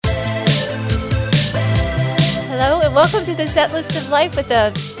welcome to the Set List of Life with the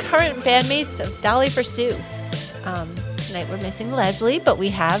current bandmates of Dolly for Sue. Tonight we're missing Leslie, but we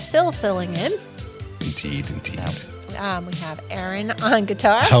have Phil filling in. Indeed. So, we have Aaron on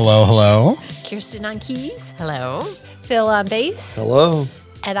guitar. Hello. Kirsten on keys. Hello. Phil on bass. Hello.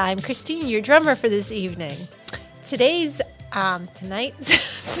 And I'm Christine, your drummer for this evening. Tonight's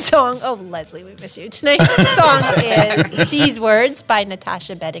song, oh, Leslie, we miss you. Tonight's song is These Words by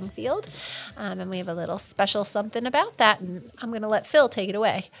Natasha Bedingfield. And we have a little special something about that, and I'm going to let Phil take it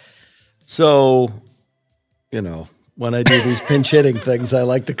away. So, when I do these pinch hitting things, I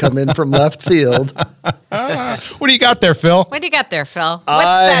like to come in from left field. What do you got there, Phil? What do you got there, Phil?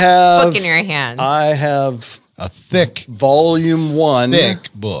 What's book in your hands? I have A thick, volume 1.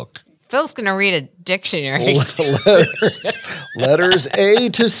 thick book. Phil's going to read a dictionary. letters A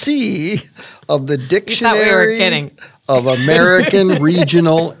to C of the Dictionary kidding. of American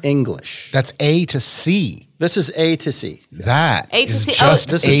Regional English. That's A to C. This is A to C. That A to is C. just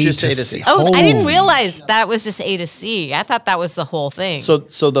This A is just to A to C. C. Oh, I didn't realize that was just A to C. I thought that was the whole thing. So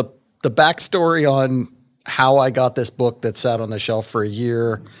the backstory on how I got this book that sat on the shelf for a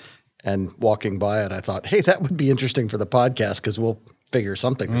year and walking by it, I thought, hey, that would be interesting for the podcast because we'll figure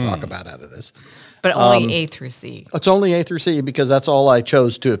something to talk about out of this. But only A through C. It's only A through C because that's all I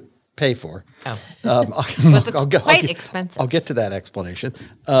chose to pay for. Oh. It quite expensive. I'll get to that explanation.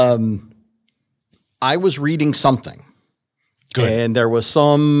 I was reading something. Good. And there was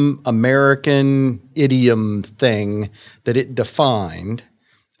some American idiom thing that it defined,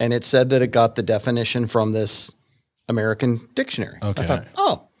 and it said that it got the definition from this American dictionary. Okay. I thought,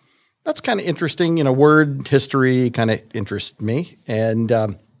 oh, that's kind of interesting. Word history kind of interests me. And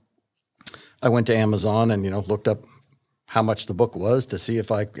I went to Amazon and, looked up how much the book was to see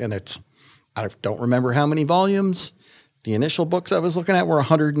if I don't remember how many volumes. The initial books I was looking at were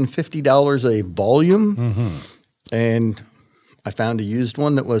 $150 a volume. Mm-hmm. And I found a used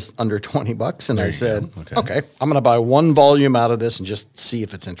one that was under $20, and I said, okay, I'm going to buy one volume out of this and just see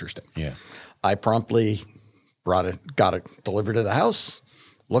if it's interesting. Yeah. I promptly got it delivered to the house,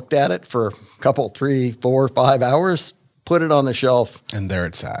 looked at it for a couple, 3, 4, 5 hours, put it on the shelf. And there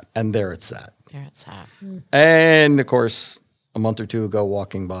it sat. There it's at. And, of course, a month or two ago,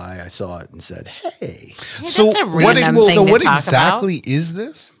 walking by, I saw it and said, hey. That's a random thing to what talk exactly about. is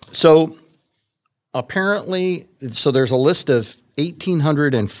this? So apparently, there's a list of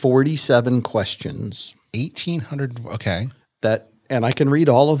 1,847 questions. 1,800, okay. And I can read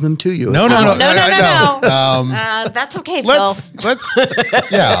all of them to you. No. No. That's okay, Phil. Let's.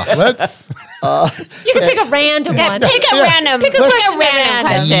 You can take a random one. Pick a random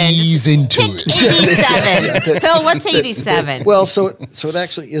question. Ease into Pick it. 87. Phil, what's 87? Well, so it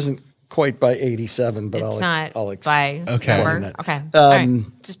actually isn't quite by 87, but It's I'll not by Okay. number. Okay. All right.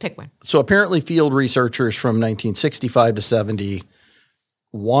 Just pick one. So apparently field researchers from 1965 to 70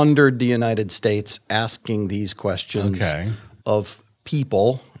 wandered the United States asking these questions of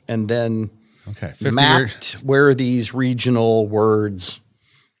people and then mapped where these regional words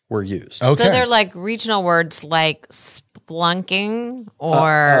were used. Okay. So they're like regional words like splunking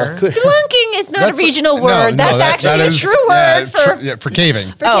or... Spelunking is not a regional word. That's actually a true word for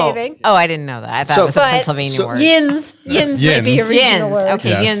caving. caving. Oh, I didn't know that. I thought it was a Pennsylvania word. Yins might be a regional Yins. word. Okay,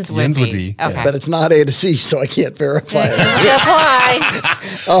 Yes, yins would be. Okay. But it's not A to C, so I can't verify it.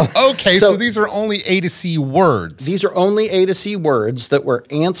 Apply. Okay, so these are only A to C words. These are only A to C words that were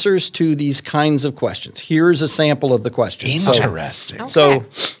answers to these kinds of questions. Here's a sample of the questions. Interesting. So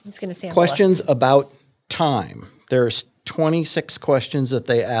It's going to sample questions about time. There's 26 questions that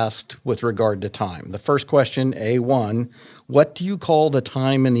they asked with regard to time. The first question, A1, what do you call the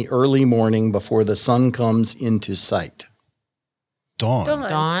time in the early morning before the sun comes into sight? Dawn.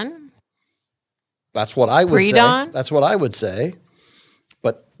 Dawn? That's what I would Pre-dawn? say. That's what I would say.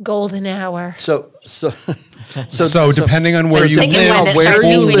 But golden hour. so depending on where you Thinking live, when it where starts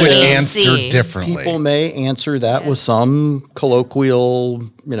you between would A and answer C. differently. people may answer that with some colloquial,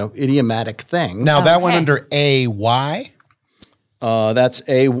 idiomatic thing. Now that went under A-Y? That's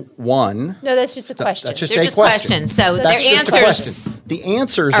A1. No, that's just the question. That's just They're a just question. questions. So That's their just a answers question. The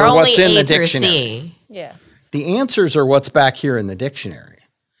answers are are only what's in A the through dictionary. C. Yeah. The answers are what's back here in the dictionary.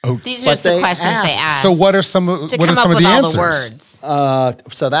 These are But just the they questions they asked. ask. So what are some of to what come are some up of with the all answers? the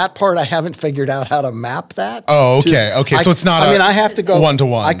words. So that part I haven't figured out how to map that. Oh, okay. Okay. So it's not I have to go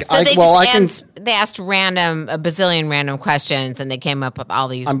one-to-one. So they they asked a bazillion random questions, and they came up with all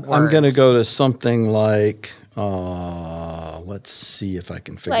these words. I'm going to go to something like, let's see if I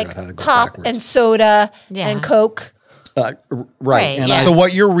can figure out how to go pop backwards. and soda and Coke. Right. And yeah. So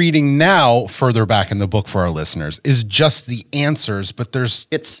what you're reading now, further back in the book for our listeners, is just the answers, but there's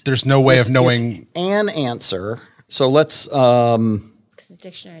no way of knowing. It's an answer. So let's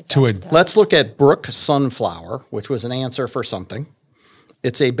Dictionary let's look at brook sunflower, which was an answer for something.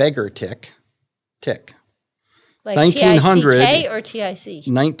 It's a beggar tick. Like 1900 T-I-C-K or T-I-C?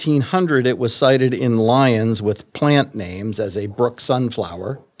 1900, it was cited in Lyons with plant names as a brook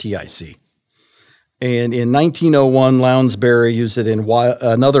sunflower, TIC. And in 1901, Lounsbury used it in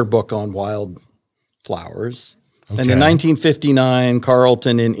another book on wild flowers. Okay. And in 1959,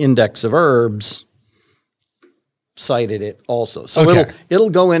 Carlton in Index of Herbs cited it also. So it'll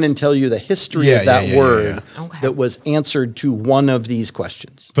go in and tell you the history of that word that was answered to one of these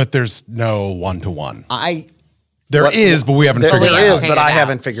questions. But there's no one-to-one. There is, but we haven't figured it out. There is, but I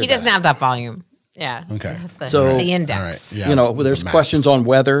haven't figured it out. He doesn't have that volume. Yeah. Okay. So the index. Right. Yeah, there's questions on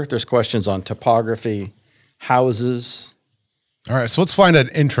weather. There's questions on topography, houses. All right. So let's find an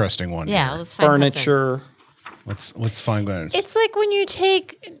interesting one. Yeah. Here. Let's find furniture. Let's find one. It's like when you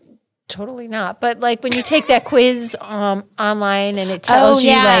take. Totally not. But like when you take that quiz online and it tells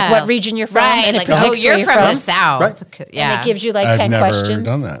you like what region you're from and it predicts you're where from the South. Right. Yeah. And it gives you like I've 10 never questions.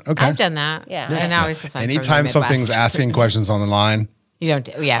 done that. Okay. I've done that. Yeah. And I always decide anytime something's asking questions on the line. You don't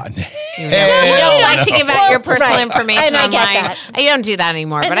do, you don't like to give out your personal information I online. Get that. You don't do that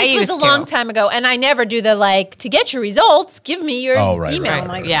anymore, but I used to. This was a long time ago, and I never do the to get your results, give me your email. I'm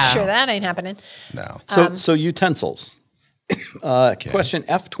like, sure, that ain't happening. No. So utensils. Question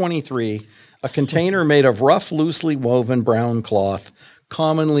F23. A container made of rough, loosely woven brown cloth,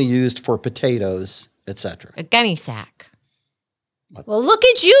 commonly used for potatoes, etc. A gunny sack. Well, look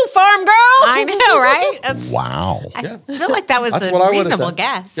at you, farm girl. I know, right? Wow. I feel like that was a reasonable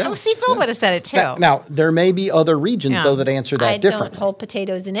guess. Yeah. Oh, see, Phil would have said it too. Now, there may be other regions, though, that answer that differently. I don't hold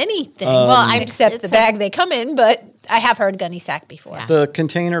potatoes in anything. Except the bag they come in, but I have heard gunny sack before. Yeah. The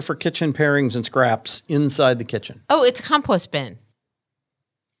container for kitchen pairings and scraps inside the kitchen. Oh, it's a compost bin.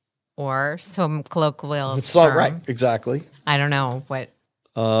 Or some colloquial It's term. all right, exactly. I don't know what.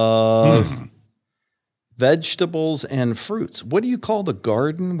 Vegetables and fruits. What do you call the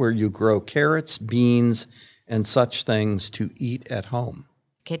garden where you grow carrots, beans, and such things to eat at home?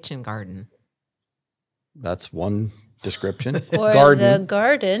 Kitchen garden. That's one description. Or garden. the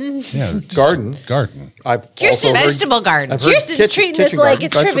garden. Yeah. Garden. Kirsten's vegetable garden. Kirsten's treating this like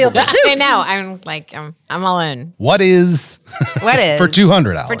it's Trivial Pursuit. I know. I'm all in. What is for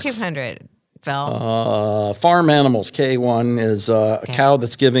 200 hours? For 200, Phil. Farm animals. K1 is a cow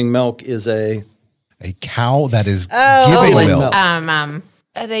that's giving milk is a cow that is giving milk.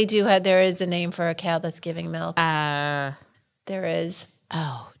 They do have. There is a name for a cow that's giving milk. There is.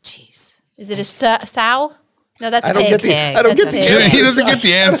 Oh, jeez. Is it a sow? No, that's a pig. I don't get the answers. He doesn't get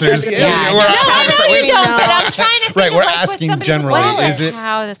the answers. No, I know you don't, but I'm trying to think Right, of we're what asking somebody generally. would call Is A it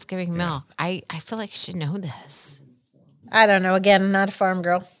cow that's giving milk? I feel like I should know this. I don't know. Again, I'm not a farm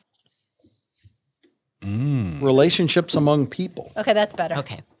girl. Relationships among people. Okay, that's better.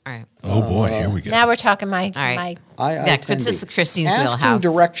 Okay, all right. Oh boy, here we go. Now we're talking my. right. This is Christine's Asking wheelhouse.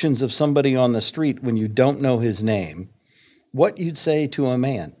 directions of somebody on the street when you don't know his name. What you'd say to a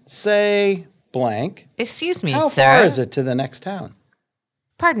man? Say blank. Excuse me, How sir. far is it to the next town?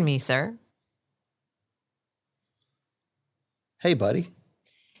 Pardon me, sir. Hey, buddy.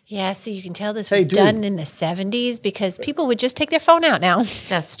 Yeah, so you can tell this Hey, was dude. done in the 70s because people would just take their phone out now.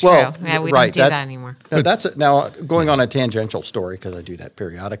 That's true. Well, yeah, we right, don't do that anymore. Now, that's it. Now going on a tangential story because I do that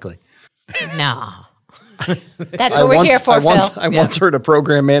periodically. No. That's what we're here for, Phil. I once heard a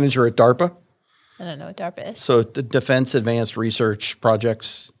program manager at DARPA, I don't know what DARPA is. so the Defense Advanced Research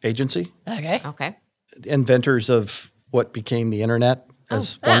Projects Agency, Okay. Okay. inventors of what became the internet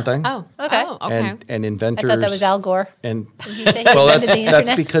as one thing. Oh, Okay. Oh, okay. And I inventors. thought that was Al Gore. And He said he well, invented the that's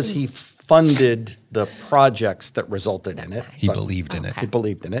internet. because he funded the projects that resulted in it. He believed in it. He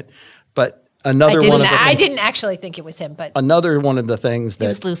believed in it. But another one of the I things, didn't actually think it was him, but another one of the things He that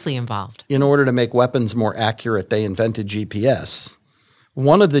was loosely involved. in order to make weapons more accurate, they invented GPS.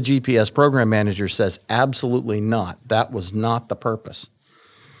 One of the GPS program managers says, absolutely not. That was not the purpose.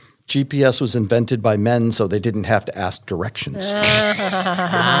 GPS was invented by men so they didn't have to ask directions.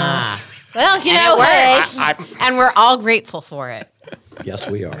 well, you know, hey, And we're all grateful for it. Yes,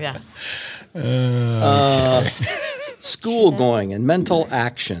 we are. Yes. School going and mental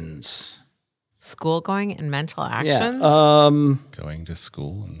actions. School going and mental Yeah. actions. Going to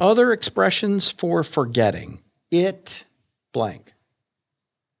school. And Other expressions for forgetting. It blank.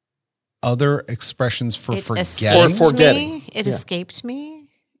 other expressions for It forgetting. escaped forgetting. me. It escaped me.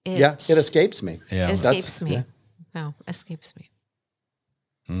 It escapes me. Yeah. It That's- escapes me. No, escapes me.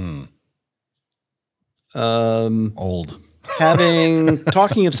 Old.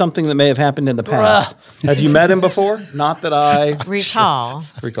 Talking of something that may have happened in the past. Have you met him before? Not that I Recall.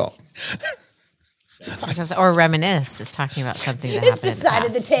 recall. Or reminisce is talking about something that It's happened the in the side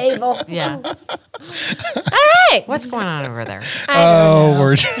of the past. table. Yeah. All right. What's going on over there?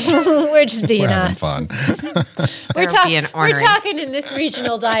 we're just We're just being having us. fun. We're being we're ornery. talking in this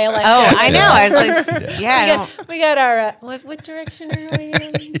regional dialect. Oh, I know. I was like, yeah, We got our what direction are we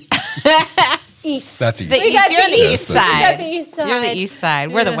in? East. That's easy. The east, you're on the east We got side. the east side. You're the east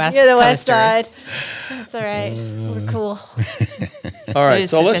side. We're the west. You're the west coasters. side. That's all right. We're cool. All right,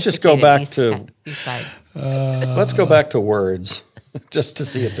 so let's just go back East side. let's go back to words, just to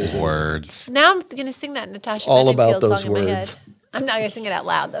see if there's any. Words. Now I'm going to sing that Natasha all Bedingfield about those song in my head. words. I'm not going to sing it out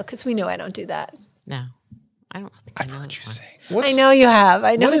loud, though, because we know I don't do that. No, I don't think I know What you that song. saying? I know you have.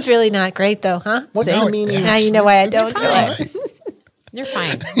 I know what it's is- really not great, though, huh? What See? do you mean? Now you know why I don't do fine. it. You're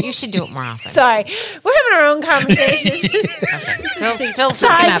fine. You should do it more often. Sorry. We're having our own conversations. Phil's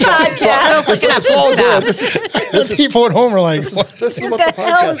Side looking up. podcast. Phil's looking up all some good. stuff. The people at home are like, what? This is What what the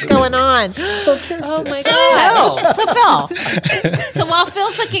hell is podcast going on? So Kirsten, Oh, my God. So while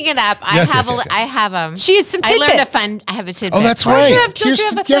Phil's looking it up, I Yes, have yes, yes, yes. I have She has some I learned a tidbits. I have a tidbit. Oh, that's Don't right. you have- don't you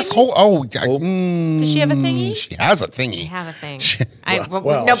have a Yes. thingy? Does she have a thingy? She has a thingy. I have a thing. She- But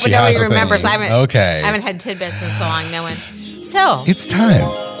well, nobody she has a remembers. thing. I haven't. Okay. I haven't had tidbits in so long. No one. So It's time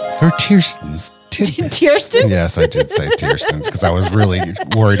for Kirsten's tidbits. Kirsten? Yes, I did say Kirsten's because I was really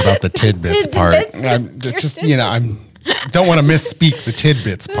worried about the tidbits Tids and part. bits, I'm just, Kirsten. don't want to misspeak the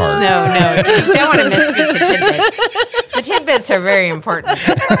tidbits part. no, you don't want to misspeak the tidbits. The tidbits are very important.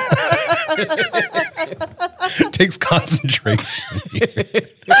 It takes concentration.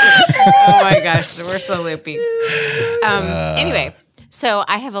 Oh my gosh, we're so loopy. Anyway, so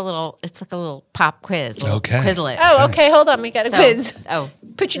I have a little. It's like a little pop quiz. A little Okay. Quizlet. Oh, okay. Hold on. We got a quiz. Oh,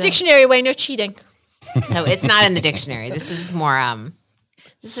 Put your dictionary away. No cheating. so it's not in the dictionary. This is more.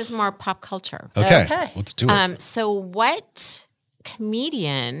 This is more pop culture. Okay, Okay. let's do it. So what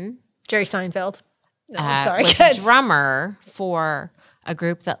comedian Jerry Seinfeld. No, I'm sorry. was a drummer for a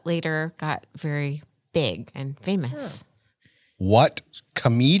group that later got very big and famous? What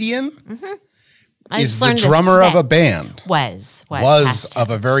comedian I is just the learned this drummer of today. a band? Was Was of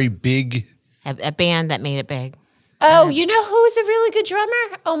a tense. very big. a band that made it big. Oh, you know who's a really good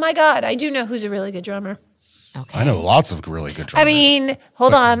drummer? Oh, my God. I do know who's a really good drummer. Okay. I know lots of really good drummers. I mean,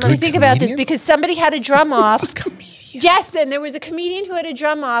 hold on. Let me good think about this comedian? because somebody had a drum off. comedian. Yes, then there was a comedian who had a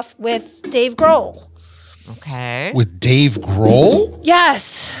drum off with Dave Grohl. Okay. With Dave Grohl?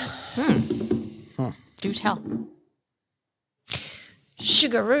 Yes. Do tell.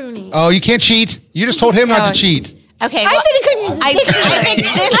 Sugaroony. Oh, you can't cheat. You just told him not No. to cheat. Okay. I well, said he couldn't use his I dictionary. think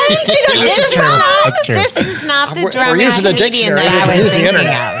this That's true. is not the We're drummer using a comedian dictionary. that I We're was using the thinking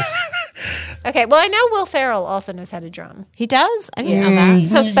internet. of. Okay, well, I know Will Ferrell also knows how to drum. He does? I didn't know that.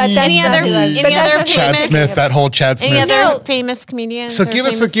 So, But that's any not other, who I- any but that's other not who I Chad was famous, Smith, that whole Chad any Smith. other famous comedians? So or give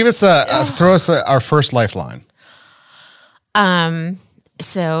us famous- throw us our first lifeline.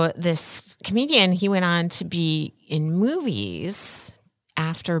 So this comedian, he went on to be in movies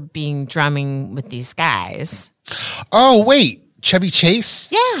after being drumming with these guys. Oh wait, Chevy Chase.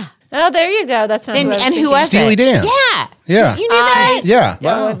 Yeah. Oh, there you go. That's not And who was Steely it? Dan. Yeah. Yeah. You knew that? Yeah.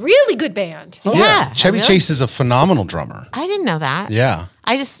 Oh, a really good band. Yeah. Chevy Really? Chase is a phenomenal drummer. I didn't know that. Yeah.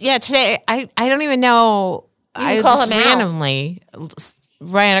 I just, today, I don't even know. I call just him out. randomly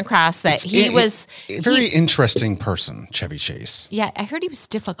ran across that he was, a very interesting person, Chevy Chase. I heard he was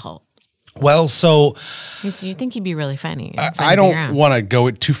difficult. Well, so So you think he'd be really funny. I don't want to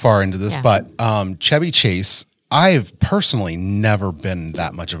go too far into this, Yeah. but Chevy Chase, I've personally never been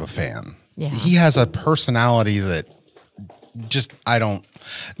that much of a fan. Yeah. He has a personality that just, I don't.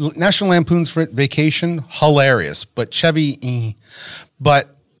 National Lampoon's Vacation, hilarious, but Chevy,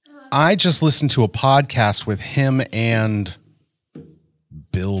 but I just listened to a podcast with him and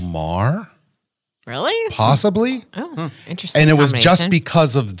Bill Maher, Really? possibly. Oh, interesting. And it was just combination.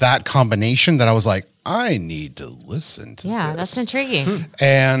 because of that combination that I was like, I need to listen to Yeah, this. that's intriguing.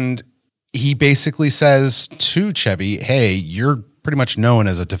 And he basically says to Chevy, hey, you're pretty much known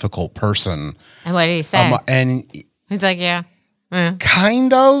as a difficult person. And what did he say? And He's like, yeah.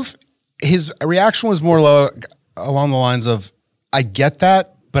 kind of, his reaction was more along the lines of, I get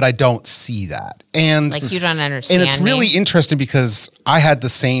that, but I don't see that. And Like you don't understand. and it's really me. interesting because I had the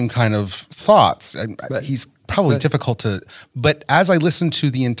same kind of thoughts. He's probably difficult to, but as I listened to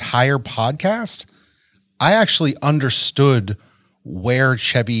the entire podcast, I actually understood where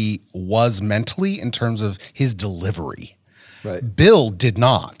Chevy was mentally in terms of his delivery. Right. Bill did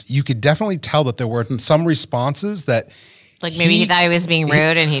not. You could definitely tell that there were some responses that Like maybe he thought he was being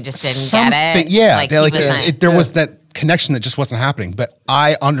rude and he just didn't get it. Yeah, Like there he wasn't. there was that connection that just wasn't happening. But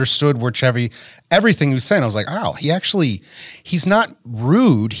I understood where Chevy, everything he was saying, I was like, oh, he's not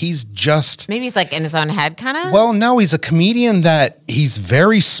rude. He's just. Maybe he's like in his own head kind of? Well, no, he's a comedian that he's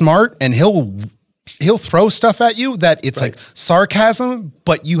very smart and he'll throw stuff at you that it's like sarcasm,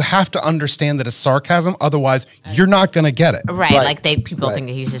 but you have to understand that it's sarcasm. Otherwise, you're not going to get it. Right. Like people think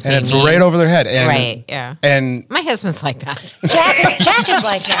that he's just being And it's mean. right over their head. And, Right, yeah. And My husband's like that. Jack is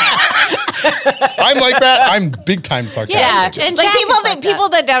like that. I'm like that. I'm big time sarcastic. Yeah, And and Jack is people like people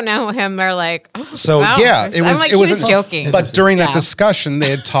that don't know him are like, oh, So wow. yeah, it was. I'm like, it he was was joking. But during that Yeah. discussion, they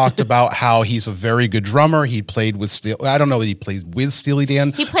had talked about how he's a very good drummer. He played with I don't know if he played with Steely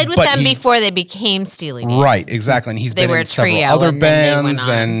Dan. He played with but them before they became Steely Dan. Right, exactly. And he's They been were in a several trio other and then they went bands,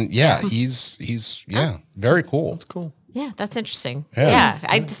 on. and he's very cool. That's Cool. Yeah, that's interesting. Yeah.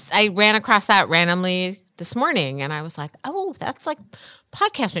 Yeah, I ran across that randomly this morning, and I was like, oh, that's like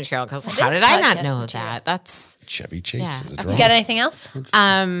podcast material. Because how is did I not podcast know material. that? That's Chevy Chase Yeah. is a Okay. drummer. You got anything else?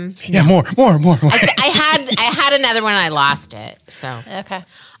 Yeah, more. I had another one and I lost it. So, Okay.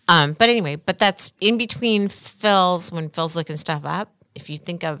 but anyway, but that's in between when Phil's looking stuff up. If you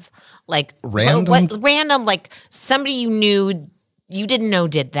think of like Random? what random, like somebody you didn't know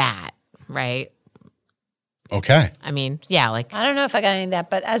did that, right? Okay. I mean, yeah, like I don't know if I got any of that,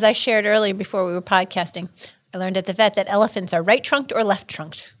 but as I shared earlier before we were podcasting, I learned at the vet that elephants are right trunked or left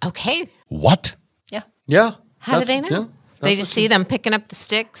trunked. okay. What? Yeah. Yeah. How do that's- they know? yeah, They that's just what see them picking up the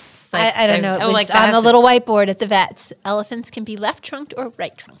sticks. I don't know. It was on that's the little whiteboard at the vet's. Elephants can be left trunked or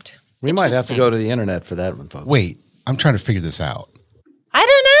right trunked. We might have to Interesting. go to the internet for that one, folks. Wait, I'm trying to figure this out. I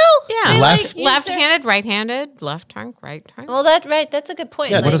don't know. Yeah, They Left- use their- left-handed, right-handed, left trunk, right trunk. Well, that's a good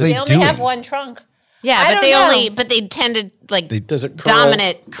point. Yeah, Like, what are they only have doing? one trunk. Yeah, I but don't know. they tend to like Does it curl,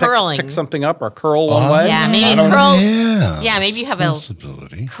 dominant curling. Pick something up or curl one way? Yeah, maybe I it don't- curls. yeah, Yeah, maybe you have a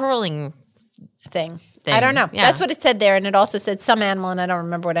possibility. curling. Thing. Thing. I don't know. Yeah. That's what it said there, and it also said some animal, and I don't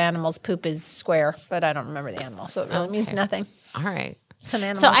remember what animal's poop is square, but I don't remember the animal, so it really means nothing. All right. Some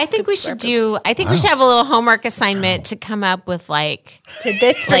animals. So I think we should do. I think we should have a little homework assignment to come up with like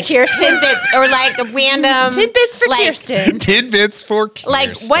tidbits for like Kirsten. tidbits or like a random Tidbits for like, Kirsten. Tidbits for Kirsten.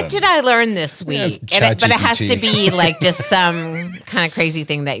 Like, what did I learn this Yeah, week? it's But it has to ChatGPT. be like just some kind of crazy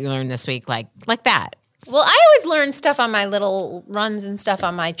thing that you learned this week, like that. Well, I always learn stuff on my little runs and stuff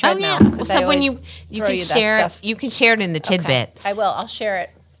on my treadmill. Well, 'cause I so when always you throw can that share stuff. you can share it in the Okay. tidbits. I will. I'll share it.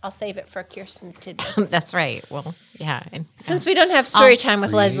 I'll save it for Kirsten's tidbits. That's right. Well, yeah. And Since we don't have story time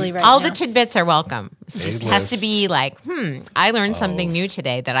with Leslie right all now. the tidbits are welcome. It just has to be like, I learned something new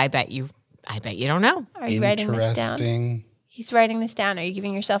today that I bet you don't know. Are you writing this down? Interesting. He's writing this down. Are you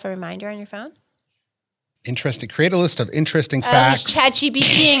giving yourself a reminder on your phone? Interesting. Create a list of interesting He's facts.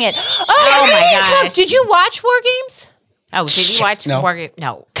 ChatGPTing it. Oh Oh, my my gosh. gosh. Did you watch War Games? Oh, did you watch no. Morgan?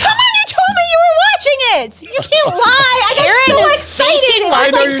 No. Come on, you told me you were watching it. You can't lie. I got Aaron so is excited. faking It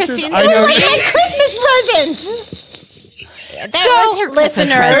watching was like Christine's I know it was like you my did. Christmas present. That was her Christmas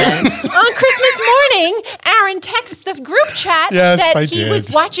present. on Christmas morning, Aaron texts the group chat Yes, that I he did.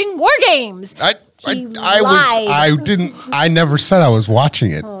 was watching War Games. I never said I was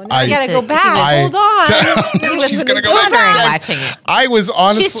watching it. I gotta go back. Hold on. She's gonna go Wondering back. watching it. I was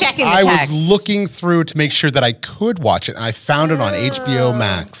honestly, She's checking the I text. was looking through to make sure that I could watch it, and I found it on HBO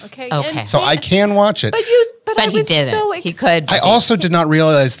Max. Okay. Okay. and So see- I can watch it. But I But he was didn't. so He excited. could. I also did not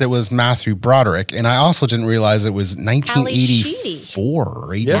realize that it was Matthew Broderick, and I also didn't realize it was 1984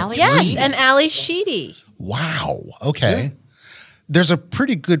 or 83. Yes, and Ali Sheedy. Wow. Okay. There's a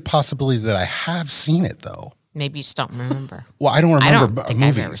pretty good possibility that I have seen it, though. Maybe you just don't remember. Well, I don't I remember don't think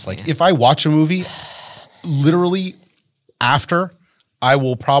I've ever movies. seen Like, it. if I watch a movie, literally after, I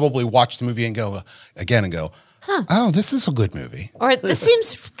will probably watch the movie and go again and go, oh, this is a good movie. Or this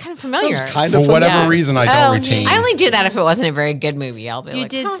seems kind of familiar. Kind For of whatever yeah. reason, I don't Oh, retain. I only do that if it wasn't a very good movie. I'll be You like,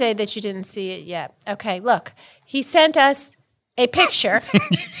 did huh. say that you didn't see it yet. Okay, look. He sent us a picture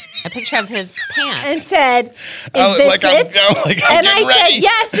A picture of his pants. and said, "Is Oh, this like I'm- it?" oh, like I'm and I getting ready. said,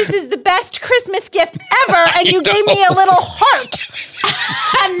 "Yes, this is the best Christmas gift ever." And you gave me a little heart.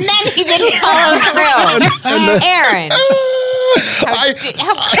 And then he didn't follow through. Aaron, I,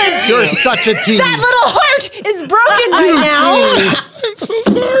 how could you? You're such a tease. That little heart is broken right now. I'm so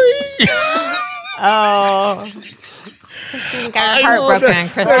sorry. Christine got her heart broken on I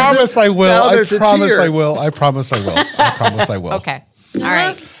Christmas. promise I will. Now I there's a promise tear. I will. I promise I will. I promise I will. Okay. All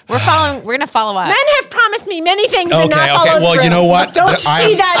right. We're following. We're gonna follow up. Men have promised me many things and not Okay. followed Well, through. you know what? Don't I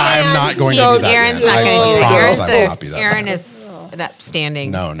be that man. am not going to No, do that. Aaron's man. not going to do I that. promise I will not be that. Aaron man. is an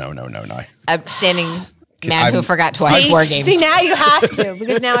upstanding, No. upstanding Man who forgot to watch War Games. See, now you have to,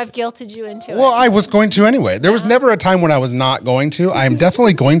 because now I've guilted you into Well, it. I was going to anyway. There was never a time when I was not going to. I'm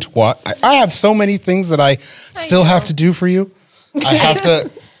definitely going to watch. I have so many things that I still have to do for you. I have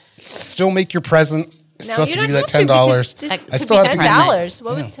to still make your present. I still have to give you that $10. I still have to give you $10.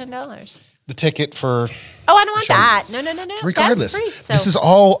 What was $10? the ticket for. Oh, I don't want that. No. Regardless, That's free. this is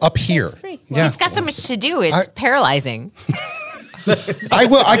all up here. free. Yeah. He's got so much to do. It's paralyzing. I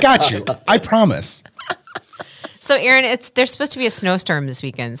will. I got you. I promise. So, Aaron, there's supposed to be a snowstorm this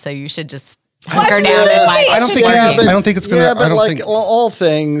weekend, so you should just What? hunker down and watch. I don't think. Yeah, I don't think it's gonna. Yeah, but I don't like think. all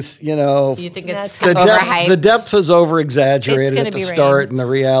things, You think it's That's overhyped? the depth is over exaggerated It's gonna at the be start, rain. and the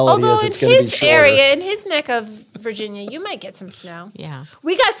reality Although is in it's going to be his shorter. area, in his neck of Virginia, you might get some snow. Yeah.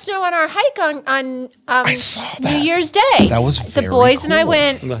 We got snow on our hike on I saw New that. Year's Day. That was the very boys and I cool.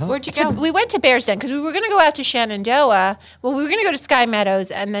 went. Where'd you go? We went to Bears Den because we were going to go out to Shenandoah. Well, we were going to go to Sky Meadows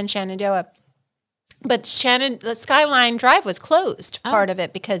and then Shenandoah. But the Skyline Drive was closed, part of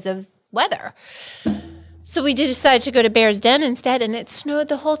it, because of weather. So we decided to go to Bears Den instead, and it snowed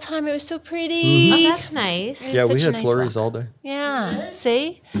the whole time. It was so pretty. Oh, that's nice. Yeah, we such a had nice flurries walk. all day. Yeah.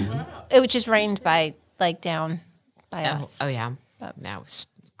 See? It just rained down by us. Oh, yeah. Now it's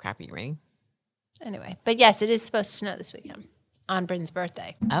crappy rain. Anyway, but yes, it is supposed to snow this weekend on Bryn's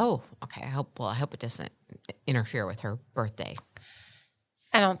birthday. Oh, okay. I hope it doesn't interfere with her birthday.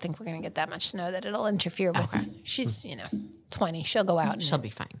 I don't think we're going to get that much snow that it'll interfere with. She's, 20. She'll go out. She'll be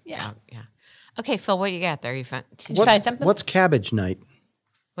fine. Yeah. Yeah. Okay, Phil, what you got there? You find find something? What's Cabbage Night?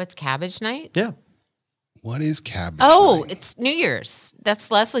 what's Cabbage Night? Yeah. What is cabbage? Oh, night? it's New Year's.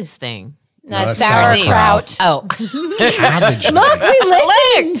 That's Leslie's thing. That's that's sauerkraut. Oh, Cabbage Look, night.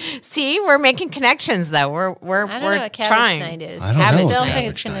 we listened. see, we're making connections though. We're I don't know what cabbage trying. night is. I don't know I what don't think cabbage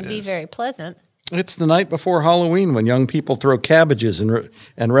it's going night to be is. very pleasant. It's the night before Halloween when young people throw cabbages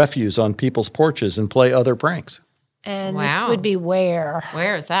and refuse on people's porches and play other pranks. And Wow. this would be where?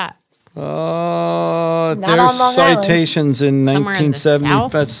 Where is that? There's on Long Island. citations in Somewhere in the 1970.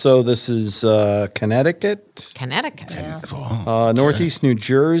 South? So this is Connecticut, Connecticut. Northeast New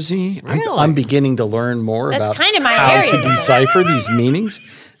Jersey. Really? I'm beginning to learn more That's about kind of my how area. to decipher these meanings.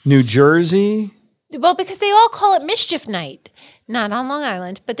 New Jersey. Well, because they all call it Mischief Night. Not on Long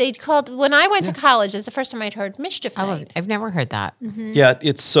Island, but they called, when I went to college, it's the first time I'd heard Mischief Oh, Night. I've never heard that. Yeah,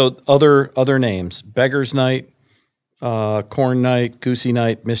 it's so other names: Beggar's Night, Corn Night, Goosey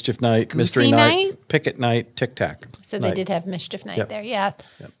Night, Mischief Night, Mystery Goosey Night, Night? Picket Night, Tic Tac. So they did have Mischief Night Yep. there. Yeah.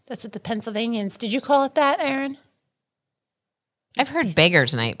 That's what the Pennsylvanians, did you call it that, Aaron? I've heard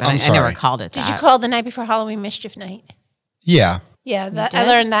Beggar's Night, but I'm I never sorry. called it that. Did you call the night before Halloween Mischief Night? Yeah. Yeah, I did?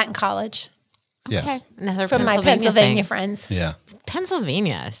 learned that in college Yes. Okay, another from my Pennsylvania Pennsylvania thing. friends. Yeah.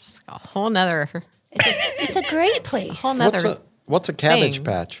 Pennsylvania is just a whole nother. It's a great place. Whole nother What's a cabbage thing.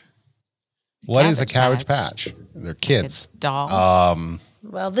 patch? What is a Cabbage cabbage patch? They're kids. doll.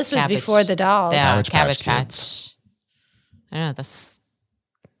 Well, this was Cabbage. before the dolls. Yeah, Cabbage Cabbage Patch Patch. I don't know. That's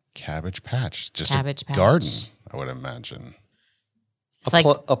Cabbage patch. Just Cabbage a patch. garden, I would imagine. it's like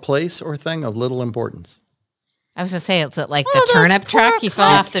A place or thing of little importance. I was gonna say. It's like Oh, the those turnip poor truck. You fell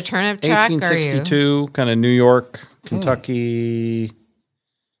crack- off the turnip truck, or you? 1862, kind of New York, Kentucky.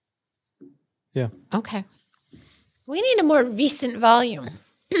 Yeah. Okay. We need a more recent volume.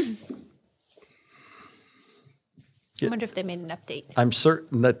 I wonder if they made an update. I'm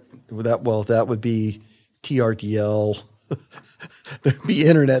certain that would be TRDL. That'd be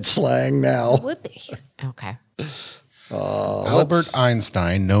internet slang now. Would be. Okay. Albert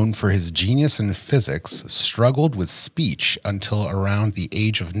Einstein, known for his genius in physics, struggled with speech until around the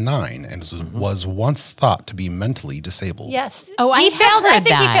age of 9 and was once thought to be mentally disabled. Yes. Oh, I he have failed. I heard think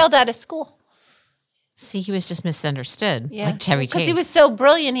that. he failed out of school. See, he was just misunderstood. Yeah. Like Chevy Because Chase. he was so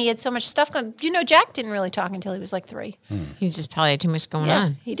brilliant. He had so much stuff going. Jack didn't really talk until he was like 3. He just probably had too much going Yeah,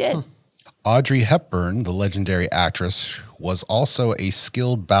 on. he did. Audrey Hepburn, the legendary actress, was also a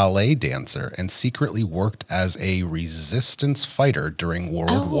skilled ballet dancer and secretly worked as a resistance fighter during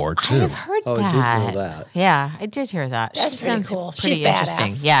World War II. I have heard Oh, I that. did know that. Yeah, I did hear that. That's she pretty sounds cool. pretty She's interesting.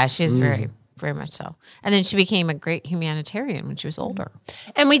 badass. Yeah, she's very, very much so. And then she became a great humanitarian when she was older.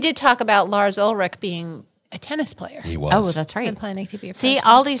 And we did talk about Lars Ulrich being a tennis player. He was. Oh, that's right. And planning to be a See,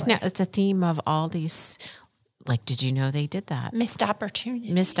 pro all tennis these player. now, it's a theme of all these. Like, did you know they did that? Missed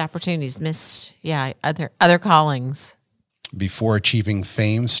opportunities. Missed opportunities, other callings. Before achieving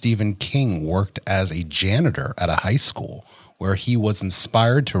fame, Stephen King worked as a janitor at a high school where he was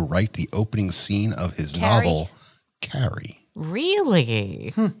inspired to write the opening scene of his Carrie. novel, Carrie.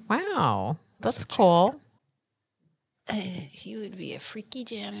 Really? Wow, that's cool. He would be a freaky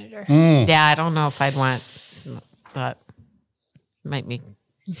janitor. Yeah, I don't know if I'd want that. Might make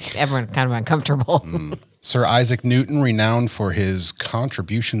everyone kind of uncomfortable. Sir Isaac Newton, renowned for his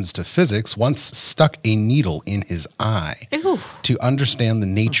contributions to physics, once stuck a needle in his eye to understand the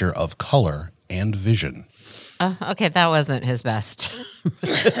nature of color and vision. Okay, that wasn't his best.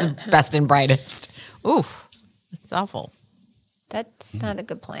 His best and brightest. Oof, that's awful. That's not a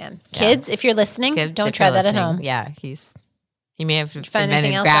good plan. Kids, if you're listening, Kids, don't if try you're that at listening, home. Yeah, he may have find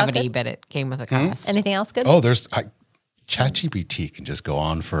anything invented else gravity, out but it came with a cost. Anything else good? Oh, ChatGPT can just go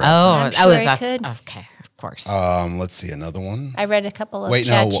on forever. I'm sure it that's could. okay. Of course. Let's see another one. I read a couple of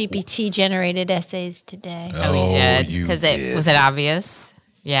ChatGPT generated essays today. We did you because did. Was it obvious?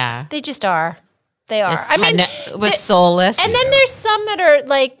 Yeah, They just are. They are. it was soulless. And then there's some that are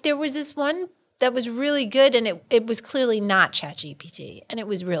like, there was this one that was really good, and it was clearly not ChatGPT, and it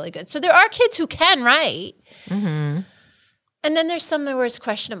was really good. So there are kids who can write. Mm-hmm. And then there's some that were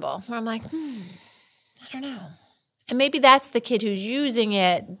questionable, where I'm like, I don't know. And maybe that's the kid who's using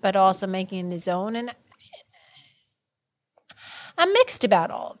it, but also making it his own. And I'm mixed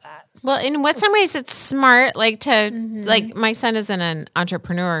about all of that. Well, in some ways, it's smart. Like like my son is in an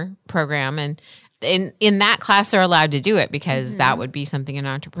entrepreneur program, and in that class, they're allowed to do it because that would be something an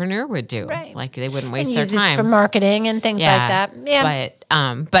entrepreneur would do. Right. Like they wouldn't waste And their use time it for marketing and things like that. Yeah.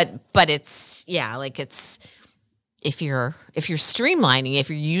 But it's like it's if you're streamlining, if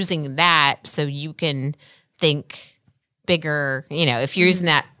you're using that so you can think bigger, if you're using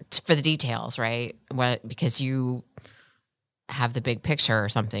that for the details, right? Because you have the big picture or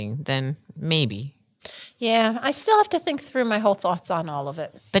something, then maybe. Yeah, I still have to think through my whole thoughts on all of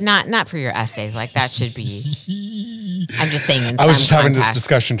it. But not for your essays. Like that should be. I'm just saying. In I was just some having this context.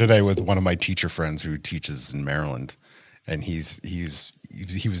 discussion today with one of my teacher friends who teaches in Maryland, and he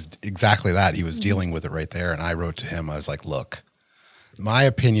was exactly that. He was dealing with it right there, and I wrote to him. I was like, "Look, my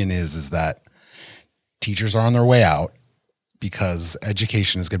opinion is that teachers are on their way out because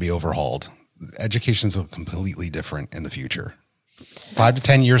education is going to be overhauled. Education is completely different in the future." 5 to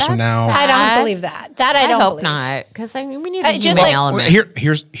 10 years from now, I don't believe that. I don't hope believe. not, because we need the just human like- element.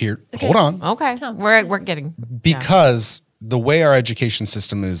 here. Hold on. Okay, we're getting Because the way our education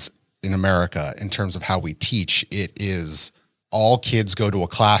system is in America, in terms of how we teach, it is all kids go to a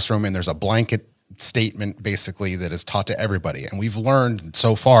classroom and there's a blanket statement basically that is taught to everybody. And we've learned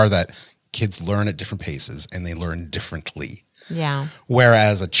so far that kids learn at different paces and they learn differently. Yeah.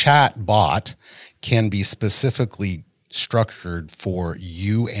 Whereas a chat bot can be specifically structured for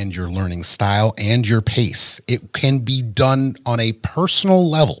you and your learning style and your pace. It can be done on a personal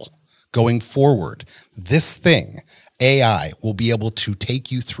level going forward. This thing, AI, will be able to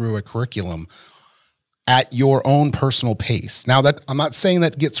take you through a curriculum at your own personal pace. Now, that I'm not saying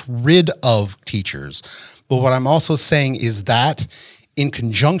that gets rid of teachers, but what I'm also saying is that in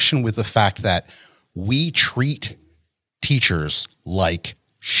conjunction with the fact that we treat teachers like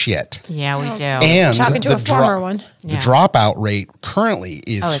shit. Yeah, we do. And Talking to a former one. the dropout rate currently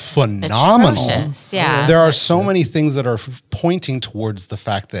is it's phenomenal. atrocious, yeah. There are so many things that are pointing towards the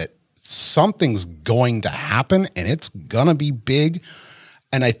fact that something's going to happen and it's going to be big.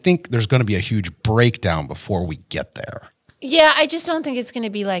 And I think there's going to be a huge breakdown before we get there. Yeah, I just don't think it's going to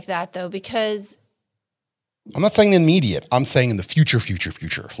be like that, though, because I'm not saying immediate. I'm saying in the future.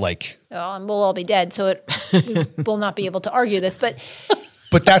 Like, and we'll all be dead, so we will not be able to argue this.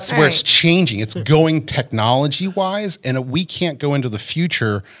 But that's where it's right. changing. It's going technology-wise, and we can't go into the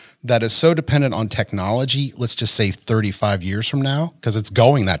future that is so dependent on technology, let's just say 35 years from now, because it's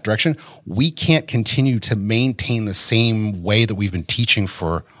going that direction. We can't continue to maintain the same way that we've been teaching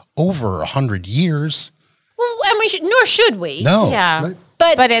for over 100 years. Well, and nor should we. No. Yeah. Right.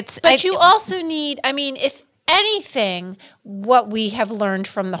 But you also need, if anything, what we have learned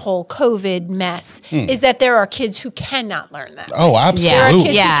from the whole COVID mess is that there are kids who cannot learn that. Oh, There are absolutely.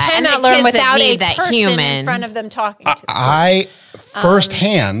 kids Yeah, who and the cannot learn kids that without a need that person human. in front of them talking to them. I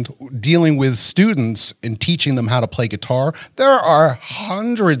firsthand dealing with students and teaching them how to play guitar. There are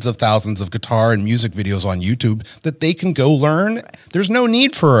hundreds of thousands of guitar and music videos on YouTube that they can go learn. Right. There's no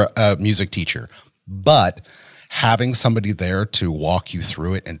need for a music teacher, but having somebody there to walk you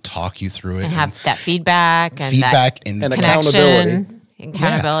through it and talk you through it And have that feedback and and And connection.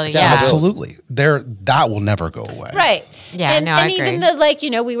 Accountability. Yeah. absolutely. That will never go away. Right. Yeah, and, no, I and even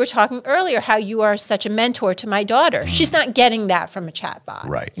agree. we were talking earlier how you are such a mentor to my daughter. She's not getting that from a chatbot.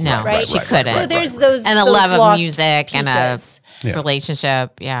 Right. No, Right. she couldn't. So there's those and a those love of lost music and a pieces.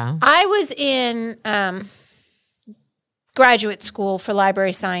 relationship. Yeah. I was in graduate school for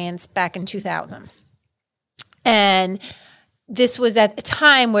library science back in 2000. And this was at a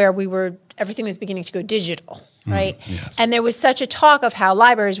time where everything was beginning to go digital, right? Yes. And there was such a talk of how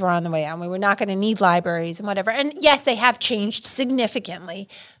libraries were on the way out and we were not going to need libraries and whatever. And yes, they have changed significantly.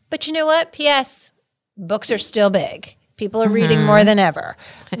 But you know what? P.S., books are still big. People are reading more than ever.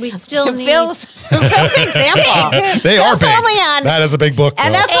 We still need Phil's example. They are big. Only on, that is a big book.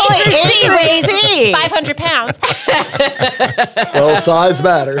 and though. that's only A through C. 500 pounds. Well, size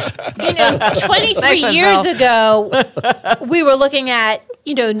matters. 23 years ago, we were looking at,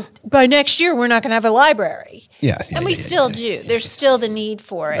 by next year, we're not going to have a library. Yeah. And we still do. There's still the need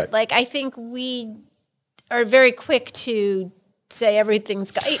for it. Right. Like, I think we are very quick to say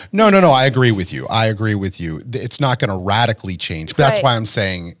everything's got. No. I agree with you. It's not going to radically change. But that's why I'm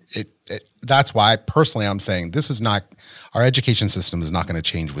saying it. That's why personally I'm saying this is not, our education system is not going to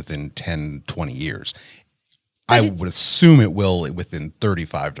change within 10, 20 years. I would assume it will within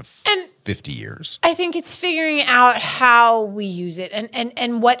 35 to 50 years. I think it's figuring out how we use it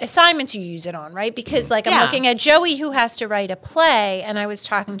and what assignments you use it on, right? Because I'm looking at Joey who has to write a play, and I was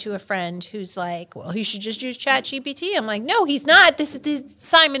talking to a friend who's like, well, he should just use ChatGPT. I'm like, no, he's not. His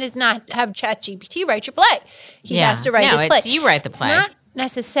assignment is not have ChatGPT write your play. He has to write his play. You write the play. It's not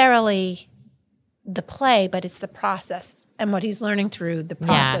necessarily the play, but it's the process and what he's learning through the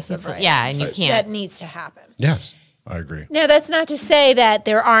process of writing. Yeah, and you can't. That needs to happen. Yes, I agree. Now, that's not to say that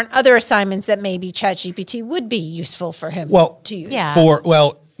there aren't other assignments that maybe ChatGPT would be useful for him to use. Yeah.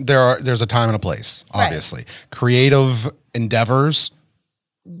 There's a time and a place, obviously. Right. Creative endeavors,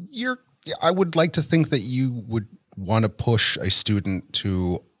 I would like to think that you would want to push a student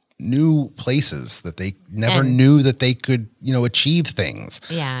to new places that they never knew that they could, achieve things.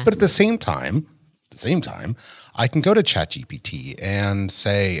 Yeah. But at the same time, I can go to ChatGPT and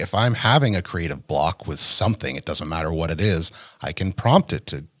say, if I'm having a creative block with something, it doesn't matter what it is, I can prompt it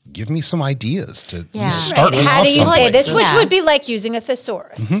to give me some ideas to start me How off do you say this? someplace. Which would be like using a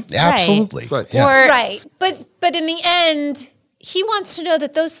thesaurus. Mm-hmm. Absolutely. Right. Yes. Right. But in the end, he wants to know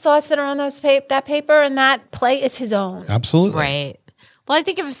that those thoughts that are on that paper and that play is his own. Absolutely. Right. Well, I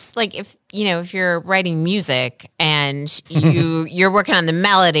think if you're writing music and you're working on the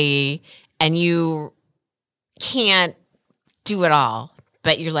melody and you can't do it all,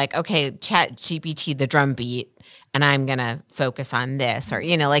 but you're like, okay, Chat GPT the drum beat, and I'm gonna focus on this, or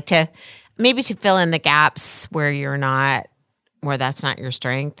to fill in the gaps where that's not your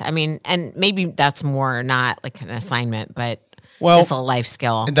strength. I mean, and maybe that's more not like an assignment, but just a life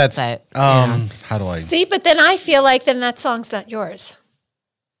skill. That's how do I see? But then I feel like that song's not yours.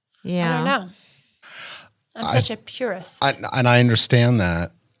 Yeah, I don't know. I'm such a purist. And I understand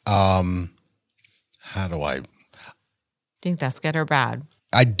that. How do I think that's good or bad?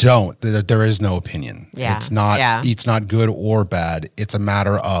 I don't. There is no opinion. Yeah. It's not good or bad. It's a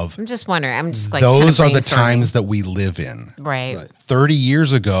matter of. I'm just wondering. I'm just like those are the times that we live in. Right. 30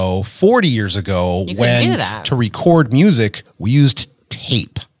 years ago, 40 years ago, when to record music, we used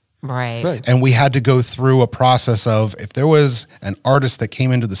tape. Right. And we had to go through a process of, if there was an artist that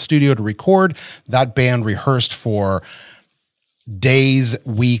came into the studio to record, that band rehearsed for days,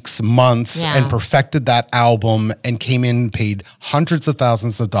 weeks, months, and perfected that album and came in and paid hundreds of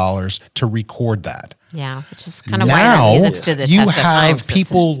thousands of dollars to record that. Yeah, which is kind of why the music stood the test of time. You have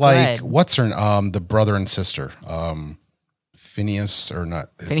people like, what's her, the brother and sister, Phineas or not?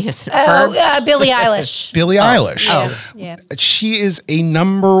 Phineas. Billie Eilish. Billie Eilish. Yeah. She is a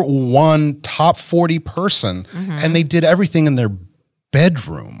number one top 40 person, and they did everything in their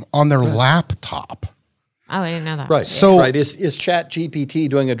bedroom on their laptop. Oh, I didn't know that. Right. So, is ChatGPT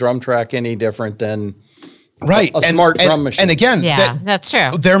doing a drum track any different than a and, smart drum machine? And again, that's true.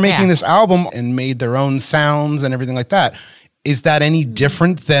 They're making this album and made their own sounds and everything like that. Is that any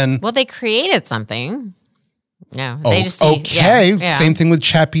different than? Well, they created something. No, they just Same thing with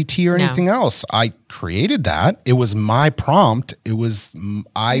ChatGPT or anything else. I created that. It was my prompt.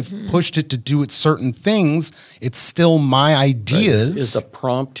 I pushed it to do it certain things. It's still my ideas. Right. Is the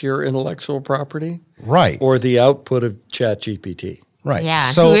prompt your intellectual property? Right. Or the output of ChatGPT? Right.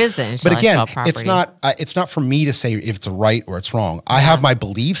 Yeah. So, who is the intellectual property? It's not for me to say if it's right or it's wrong. I have my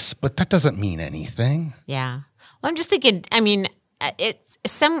beliefs, but that doesn't mean anything. Yeah. Well, I'm just thinking. I mean, it's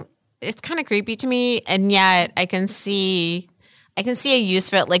kind of creepy to me, and yet I can see a use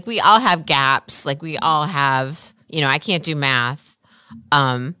for it. Like, we all have gaps. Like, we all have. I can't do math.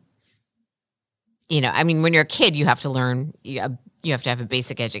 I mean, when you're a kid, you have to learn. You have to have a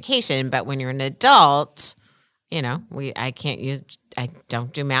basic education, but when you're an adult, I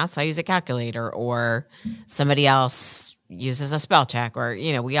don't do math, so I use a calculator, or somebody else uses a spell check, or,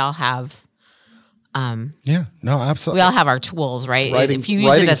 we all have, absolutely. we all have our tools, right? If you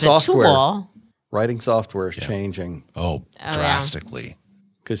use it as a tool. Writing software is changing. Drastically.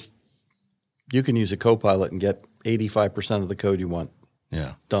 Because you can use a Copilot and get 85% of the code you want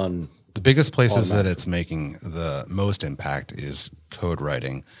done. The biggest places that it's making the most impact is code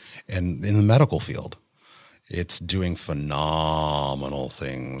writing and in the medical field. It's doing phenomenal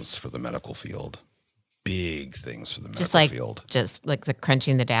things for the medical field. Big things for the medical field. Just like the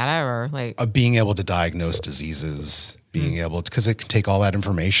crunching the data, or like being able to diagnose diseases, being able to, because it can take all that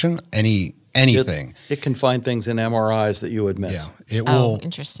information, anything. It can find things in MRIs that you would miss. Yeah, it will.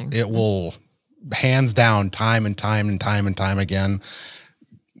 Interesting. It will, hands down, time and time again,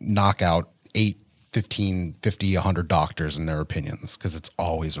 knock out 8, 15, 50, 100 doctors and their opinions, because it's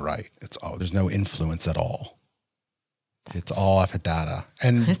always right. There's no influence at all. It's all off of data,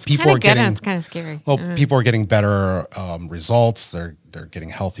 and it's people kind are of good getting. and it's kind of scary. Well, people are getting better results. They're getting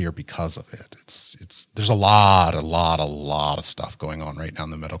healthier because of it. There's a lot of stuff going on right now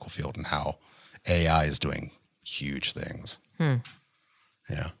in the medical field, and how AI is doing huge things.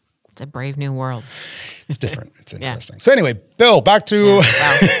 Yeah. It's a brave new world. It's different. It's interesting. So anyway, Bill, back to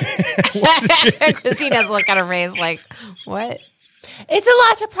Christina's look on her face like, what? It's a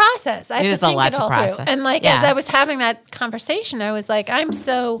lot to process. I have It to is a think lot it to all process. through. And like as I was having that conversation, I was like, I'm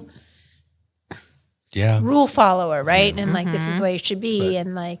so rule follower, right? And like this is the way it should be,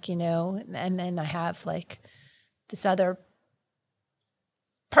 and like, you know, and then I have like this other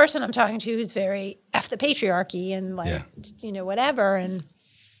person I'm talking to who's very F the patriarchy and like you know, whatever. And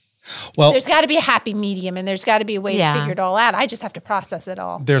there's got to be a happy medium, and there's got to be a way to figure it all out. I just have to process it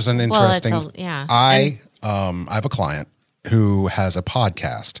all. There's an interesting. I have a client who has a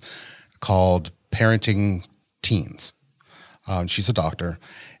podcast called Parenting Teens. She's a doctor,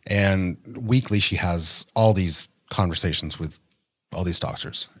 and weekly she has all these conversations with all these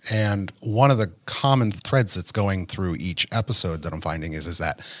doctors. And one of the common threads that's going through each episode that I'm finding is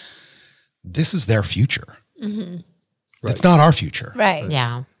that this is their future. It's not our future. Right.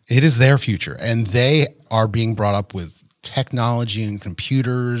 Yeah. It is their future. And they are being brought up with technology and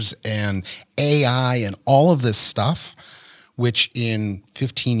computers and AI and all of this stuff, which in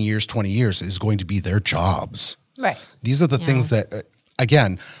 15 years, 20 years is going to be their jobs. Right. These are the things that,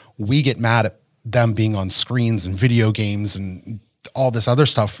 again, we get mad at them being on screens and video games and all this other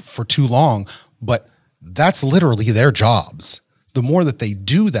stuff for too long, but that's literally their jobs. The more that they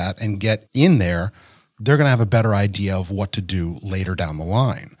do that and get in there, they're going to have a better idea of what to do later down the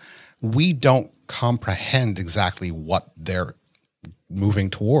line. We don't comprehend exactly what they're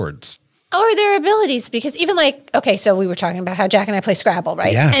moving towards. Or their abilities, because even like, okay, so we were talking about how Jack and I play Scrabble,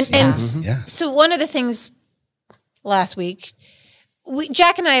 right? Yes. So one of the things last week,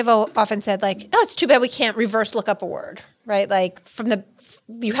 Jack and I have often said like, oh, it's too bad we can't reverse look up a word, right? Like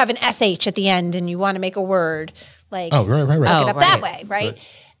you have an SH at the end and you want to make a word, like right. look it up that way, right?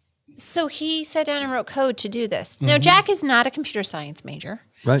 So he sat down and wrote code to do this. Now, Jack is not a computer science major.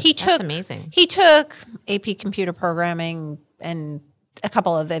 Right. That's amazing. He took AP computer programming and a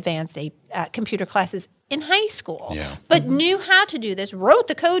couple of advanced computer classes in high school, but knew how to do this, wrote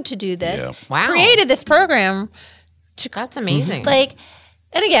the code to do this, created this program. That's amazing. Like,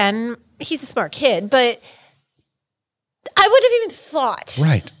 and again, he's a smart kid, but I would have even thought.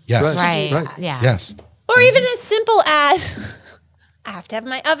 Right. Yes. Right. Yeah. Yes. Or even as simple as I have to have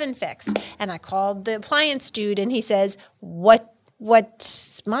my oven fixed. And I called the appliance dude and he says,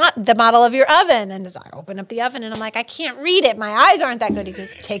 what's the model of your oven? And as I open up the oven and I'm like, I can't read it. My eyes aren't that good. He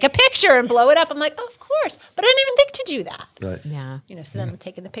goes, take a picture and blow it up. I'm like, oh, of course. But I didn't even think to do that. Right. Yeah. You know, so then I'm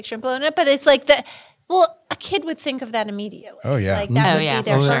taking the picture and blowing it up. But it's like a kid would think of that immediately. Oh, yeah. Like that would be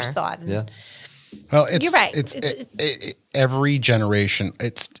their first thought. And Yeah. Well, you're right. It's every generation.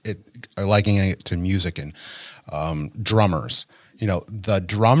 Likening it to music and drummers. You know, the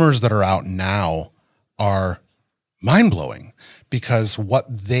drummers that are out now are mind-blowing because what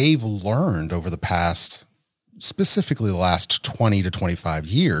they've learned over the past, specifically the last 20 to 25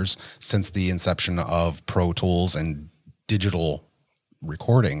 years since the inception of Pro Tools and digital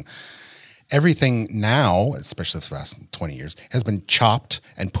recording, everything now, especially the last 20 years, has been chopped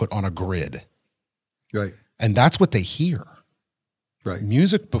and put on a grid. Right. And that's what they hear. Right.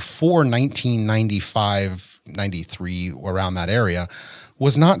 Music before 1995, 93, around that area,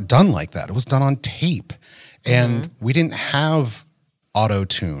 was not done like that. It was done on tape. And we didn't have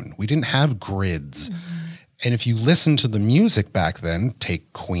auto-tune. We didn't have grids. And if you listen to the music back then,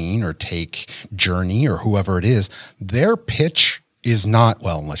 take Queen or take Journey or whoever it is, their pitch is not,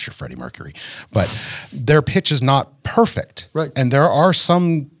 well, unless you're Freddie Mercury, but their pitch is not perfect. Right. And there are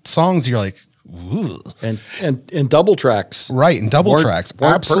some songs you're like, ooh. And double tracks. Right, and double weren't- tracks.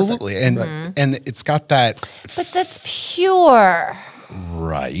 weren't Absolutely. perfect. And it's got that. But that's pure.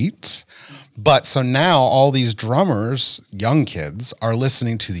 Right. But so now all these drummers, young kids, are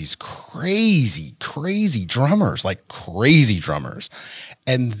listening to these crazy, crazy drummers, like crazy drummers.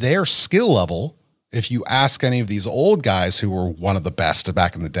 And their skill level, if you ask any of these old guys who were one of the best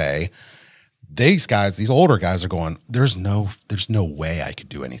back in the day, these older guys are going, there's no way I could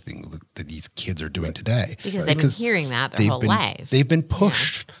do anything that these kids are doing today. Because they've been hearing that their whole life. They've been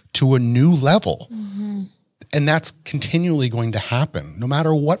pushed to a new level. Mm-hmm. And that's continually going to happen no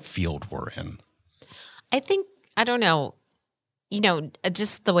matter what field we're in. I don't know,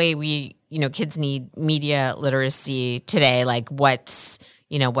 just the way we, kids need media literacy today, like what's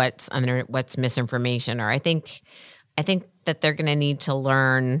misinformation, or I think that they're going to need to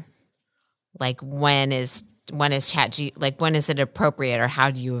learn, like when is when is it appropriate, or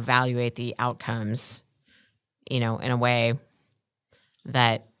how do you evaluate the outcomes, in a way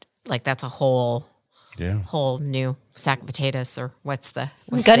that, like, that's a whole new sack of potatoes, or what's the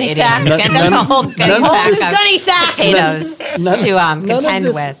gunny sack? That's a whole gunny sack of potatoes to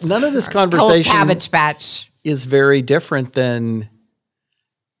contend with. None of this conversation whole cabbage patch is very different than,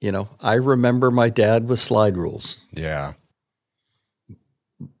 I remember my dad with slide rules. Yeah.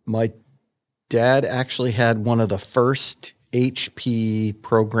 My dad actually had one of the first HP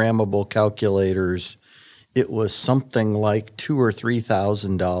programmable calculators. It was something like $2,000 or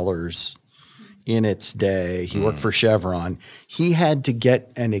 $3,000 in its day. He worked for Chevron. He had to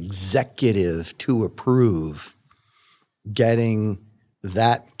get an executive to approve getting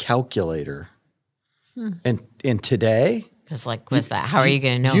that calculator. And today, because, like, what's that? How are you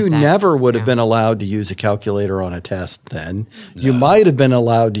going to know? You never would have been allowed to use a calculator on a test then. No. You might have been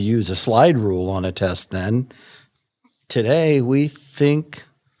allowed to use a slide rule on a test then. Today, we think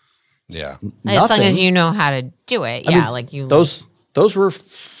nothing. As long as you know how to do it. I mean, those were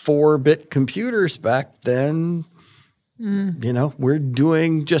 4-bit computers back then. We're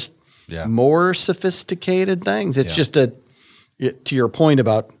doing just more sophisticated things. It's just to your point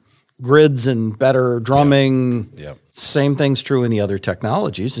about grids and better drumming. Same thing's true in the other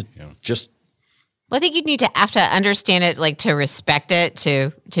technologies. It just. Well, I think you need to have to understand it, like, to respect it,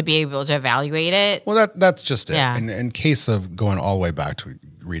 to be able to evaluate it. Well, that's just it. Yeah. In case of going all the way back to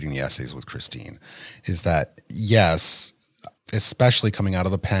reading the essays with Christine, is that, yes, especially coming out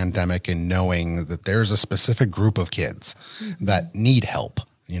of the pandemic and knowing that there's a specific group of kids that need help,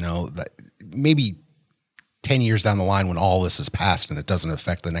 that maybe 10 years down the line when all this is passed and it doesn't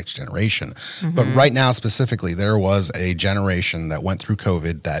affect the next generation. Mm-hmm. But right now, specifically, there was a generation that went through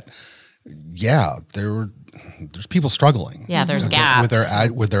COVID that, there's people struggling. Yeah, there's gaps.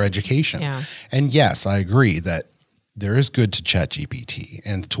 With their education. Yeah. And yes, I agree that there is good to ChatGPT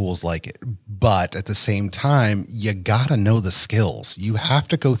and tools like it. But at the same time, you got to know the skills. You have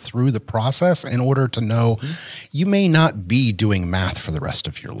to go through the process in order to know you may not be doing math for the rest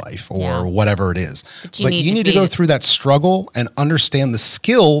of your life or whatever it is. But you need to go through that struggle and understand the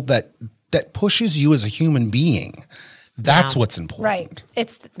skill that pushes you as a human being. That's what's important. Right.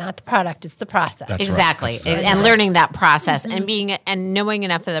 It's not the product, it's the process. That's exactly. Right. And learning that process and knowing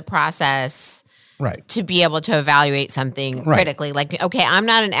enough of the process to be able to evaluate something critically. Like, okay, I'm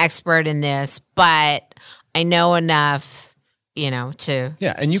not an expert in this, but I know enough, to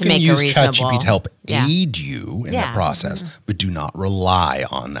and you can use ChatGPT to help aid you in the process, but do not rely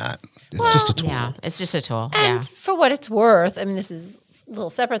on that. It's just a tool. Yeah, it's just a tool. And for what it's worth, I mean, this is a little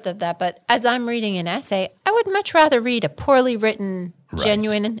separate than that, but as I'm reading an essay, I would much rather read a poorly written,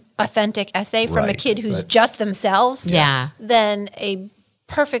 genuine, and authentic essay from a kid who's just themselves than a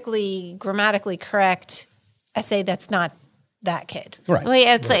perfectly grammatically correct essay that's not that kid. Right. Well,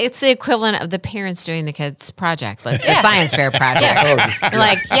 yeah, it's the equivalent of the parents doing the kids' project, like the science fair project. You're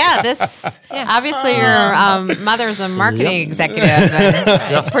like, this obviously your mother's a marketing executive,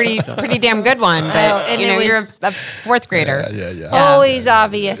 and pretty damn good one, but you're a fourth grader. Always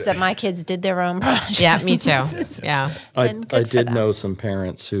obvious that my kids did their own project. Yeah, me too. Yeah. I did know some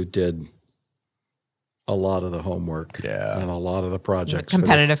parents who did a lot of the homework and a lot of the projects.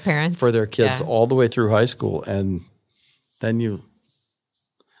 Competitive parents. For their kids all the way through high school, and then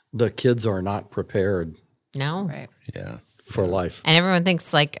the kids are not prepared. No. Right. Yeah. For life. And everyone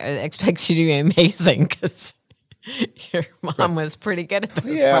thinks, like, expects you to be amazing because your mom was pretty good at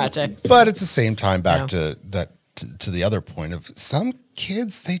those projects. But at the same time, back to that, to the other point of some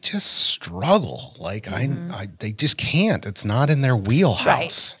kids, they just struggle. Like they just can't. It's not in their wheelhouse.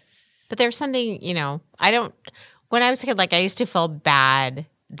 Right. But there's something, when I was a kid, like, I used to feel bad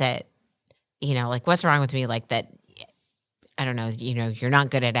that, like, what's wrong with me? Like, that, I don't know, you're not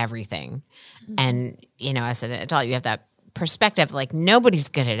good at everything. And, as an adult, you have that perspective, like, nobody's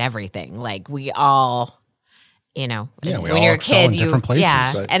good at everything. Like, we all, when you're a kid, different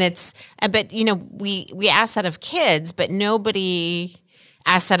places. And we ask that of kids, but nobody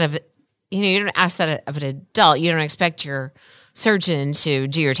asks that of, you don't ask that of an adult. You don't expect your surgeon to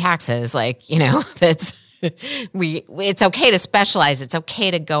do your taxes. Like, that's, it's okay to specialize. It's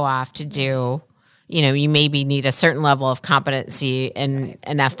okay to go off to do, you maybe need a certain level of competency in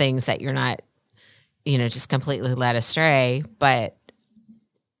enough things that you're not, just completely led astray. But,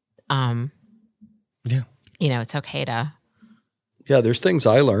 it's okay to. Yeah, there's things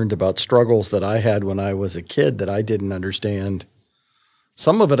I learned about struggles that I had when I was a kid that I didn't understand.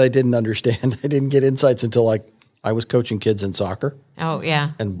 Some of it I didn't understand. I didn't get insights until I was coaching kids in soccer. Oh,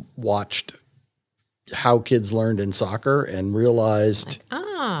 yeah. And watched how kids learned in soccer and realized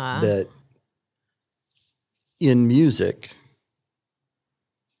that in music,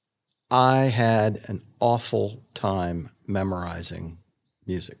 I had an awful time memorizing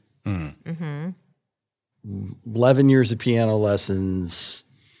music. 11 years of piano lessons,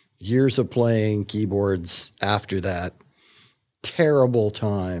 years of playing keyboards after that, terrible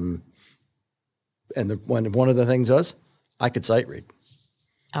time. And one of the things was, I could sight read.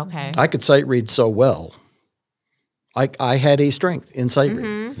 Okay. I could sight read so well. I had a strength in sight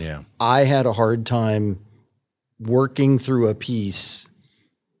reading. Yeah. I had a hard time working through a piece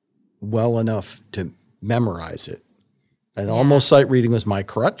well enough to memorize it. And almost sight reading was my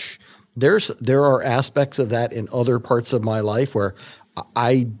crutch. There are aspects of that in other parts of my life where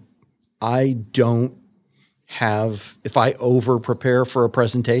I don't have, if I over prepare for a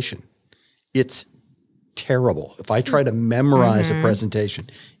presentation, it's terrible. If I try to memorize a presentation,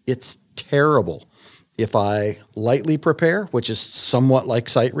 it's terrible. If I lightly prepare, which is somewhat like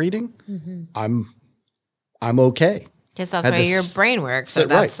sight reading, I'm okay. Because that's the way your brain works. So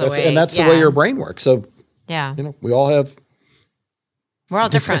that's the way. And that's the way your brain works. So, yeah. We all have. We're all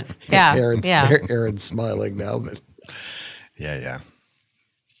different. Yeah. Aaron's smiling now, but. Yeah.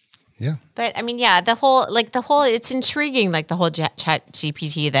 But I mean, the whole, it's intriguing, the whole chat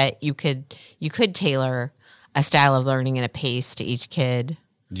GPT that you could tailor a style of learning and a pace to each kid.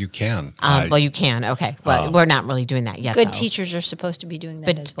 You can. Well, you can. Okay. But we're not really doing that yet. Good teachers are supposed to be doing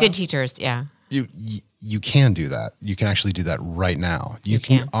that as well. Good teachers. Yeah. You can do that. You can actually do that right now. You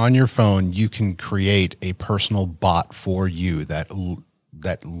can on your phone, you can create a personal bot for you that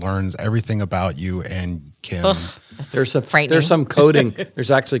learns everything about you and can. There's some coding.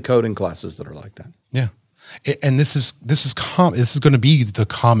 There's actually coding classes that are like that. Yeah, and this is going to be the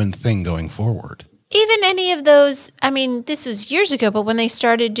common thing going forward. Even any of those. I mean, this was years ago, but when they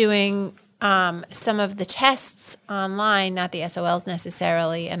started doing some of the tests online, not the SOLs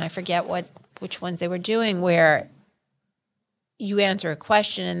necessarily, and I forget which ones they were doing, where you answer a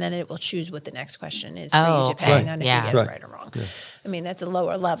question and then it will choose what the next question is for you, depending on if you get it right or wrong. Yeah. I mean, that's a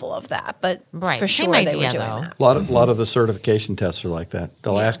lower level of that, but for sure they were doing that. A lot of the certification tests are like that.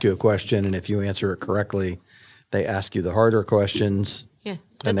 They'll ask you a question, and if you answer it correctly, they ask you the harder questions. Yeah.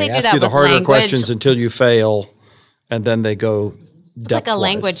 And they ask you the harder questions until you fail, and then they go It's like a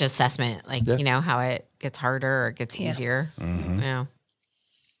language assessment, how it gets harder or gets easier. Mm-hmm. Yeah.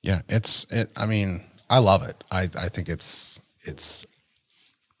 Yeah, I mean, I love it. I think it's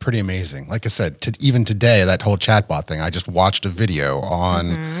pretty amazing. Like I said, even today, that whole chatbot thing, I just watched a video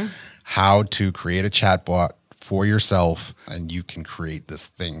on how to create a chatbot for yourself, and you can create this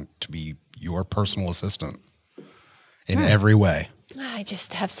thing to be your personal assistant in every way. I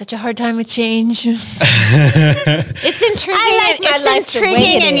just have such a hard time with change. It's intriguing. It's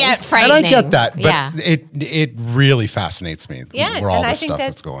intriguing and yet frightening. And I get that, but it really fascinates me. Yeah, where all this stuff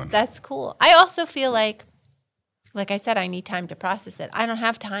that's going. That's cool. I also feel like I said, I need time to process it. I don't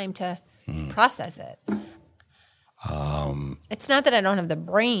have time to process it. It's not that I don't have the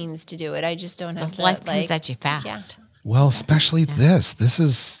brains to do it. I just don't have. Life comes at you fast. Yeah. Well, especially this. This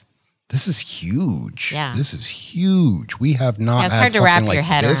is huge. Yeah. This is huge. We have not it's had hard to something wrap like your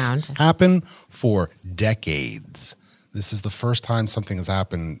head this around. happen for decades. This is the first time something has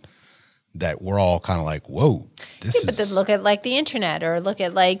happened that we're all kind of like, whoa, this is. But then look at the internet, or look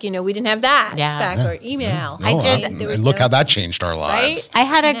at we didn't have that back, or email. No, and look how that changed our lives. Right? I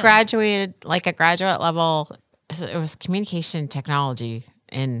had a graduate level. It was communication technology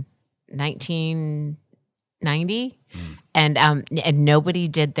in 1990. And nobody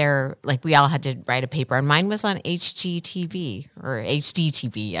did we all had to write a paper, and mine was on HGTV or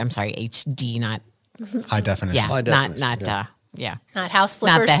HDTV. I'm sorry, HD, not high definition. Yeah, high definition, Not house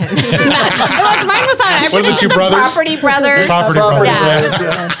flippers. Not that. Mine was on. What are the two brothers? Property Brothers. Property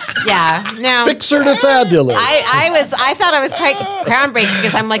Brothers. Yeah. No. Fixer to fabulous. I thought I was quite groundbreaking,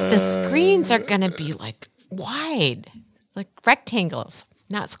 because I'm like, the screens are gonna be wide, like rectangles,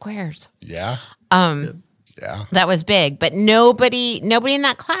 not squares. Yeah. Yeah. That was big, but nobody in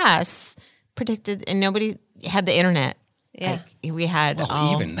that class predicted, and nobody had the internet. Yeah. We had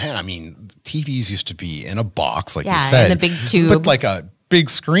even then, I mean, TVs used to be in a box, like you in said. the big tube. But like a big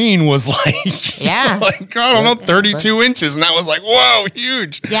screen was like, Yeah. like, I don't know, 32 inches. And that was like, whoa,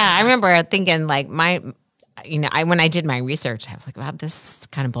 huge. Yeah, I remember thinking like when I did my research, I was like, wow, this is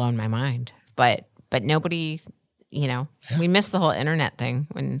kind of blowing my mind. But nobody, we missed the whole internet thing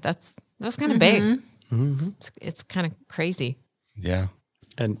when that was kind of big. Mm-hmm. It's kind of crazy. Yeah.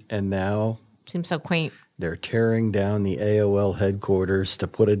 And now Seems so quaint. they're tearing down the AOL headquarters to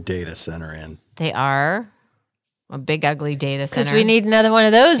put a data center in. They are a big ugly data center. Because we need another one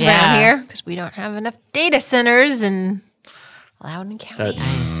of those Yeah. around here. Because we don't have enough data centers in Loudoun County.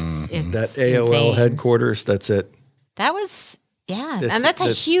 It's That AOL insane. headquarters, that's it. That was and It's- that's a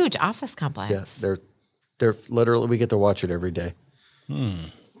it's- huge office complex. Yes, they're literally, we get to watch it every day.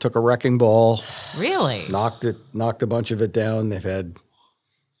 Took a wrecking ball, Really? knocked a bunch of it down. They've had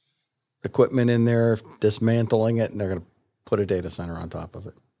equipment in there dismantling it, and they're going to put a data center on top of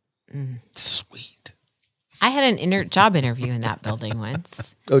it. Sweet. I had an job interview in that building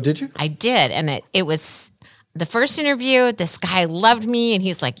once. Oh, did you? I did, and it was the first interview. This guy loved me, and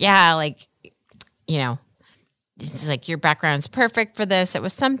he's like, "Yeah, like, it's like your background's perfect for this." It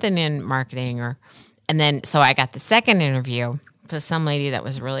was something in marketing, and then so I got the second interview with some lady that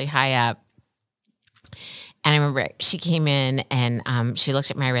was really high up, and I remember she came in and she looked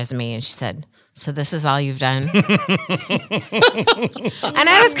at my resume and she said, "So this is all you've done?" And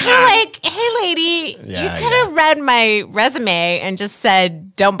I was kind of like, "Hey, lady, you could have read my resume and just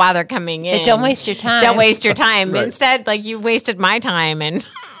said, don't bother coming in. Don't waste your time. Don't waste your time. Right. Instead, like you wasted my time." And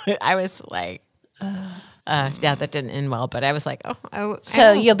I was like, yeah, that didn't end well. But I was like,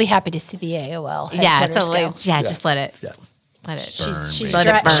 So you'll be happy to see the AOL yeah, headquarters so go. like, just let it, let it. She's Let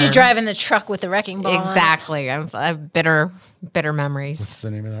it burn. she's driving the truck with the wrecking ball. Exactly. I have bitter memories. What's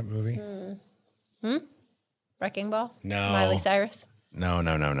the name of that movie? Wrecking ball? No. Miley Cyrus? No.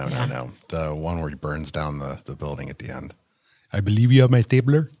 The one where he burns down the building at the end. I believe you have my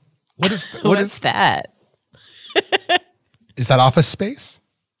stabler. What is that? Is that Office Space?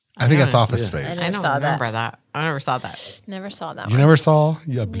 I think that's Office Space. I I never don't saw that. remember that. I never saw that. Never saw that You one. never saw?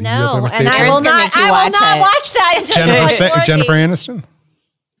 Yeah, I believe you have No, my and I stapler? will gonna not. make you I will watch not it. watch that until Jennifer Aniston.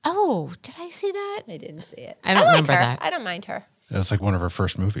 Oh, did I see that? I didn't see it. I don't like remember her. that. I don't mind her. It was like one of her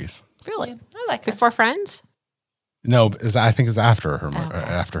first movies. Really? I like her. Before Friends? No, I think it's after her Okay.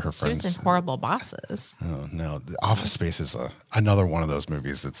 after her She was friends. in Horrible Bosses. Oh no, the Office Space is another one of those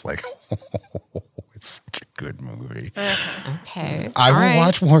movies. It's like it's such a good movie. Okay. I All will right.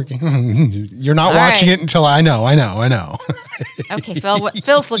 watch more. You're not All watching right. it until I know. Okay,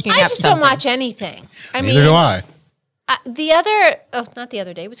 Phil's looking I up just something. don't watch anything. I Neither do I. Not the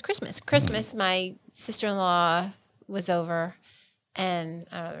other day, it was Christmas. Christmas, my sister-in-law was over, and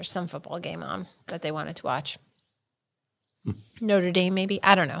I don't know, there was some football game on that they wanted to watch. Notre Dame, maybe.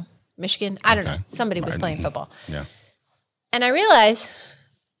 I don't know. Michigan. I don't know. Somebody was playing football. Yeah. And I realized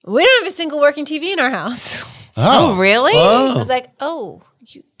we don't have a single working TV in our house. Oh, really? I was like, oh,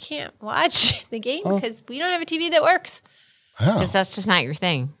 you can't watch the game because we don't have a TV that works. Oh. Because that's just not your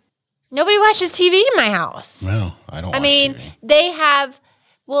thing. Nobody watches TV in my house. No, I don't. I mean, they have.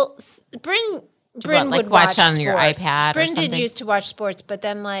 Well, Bryn like, would watch watch on your sports. iPad or Bryn did something? used to watch sports, but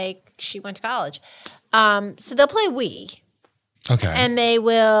then like she went to college, so they'll play Wii, Okay. and they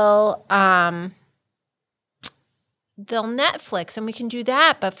will they'll Netflix, and we can do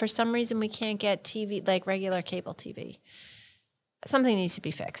that. But for some reason, we can't get TV like regular cable TV. Something needs to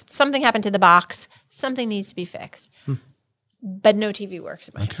be fixed. Something happened to the box. Something needs to be fixed. But no TV works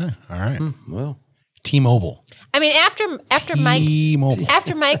in my house. Okay. All right. Well, T-Mobile. I mean, after Mike T-Mobile.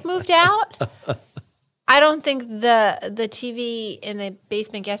 after Mike moved out, I don't think the TV in the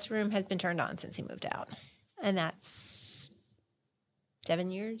basement guest room has been turned on since he moved out, and that's 7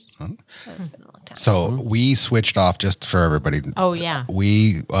 years. That's been a long time. So we switched off just for everybody. Oh, yeah.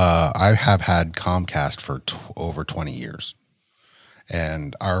 I have had Comcast for over 20 years,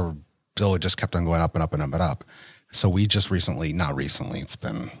 and our bill just kept on going up and up and up and up. So we just not recently, it's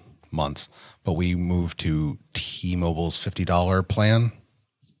been months, but we moved to T-Mobile's $50 plan,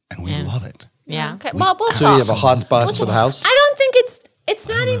 and we love it. Yeah. Okay. Well, we'll so you have a talk. hotspot for the house? I don't think it's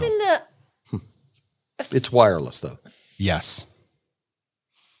not even the. It's wireless, though. Yes.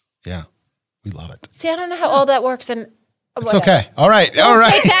 Yeah, we love it. See, I don't know how all that works, and It's okay. All right. All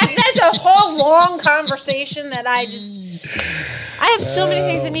right. That's a whole long conversation that I have so many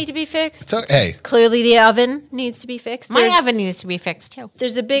things that need to be fixed. So, hey, Clearly, the oven needs to be fixed. My There's- oven needs to be fixed, too.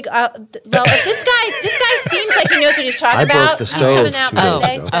 There's a big. Well, this guy seems like he knows what he's talking I broke about. the He's stove coming out 2 days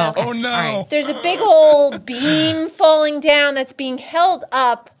Monday. ago. So. Okay. oh no. All right. There's a big old beam falling down that's being held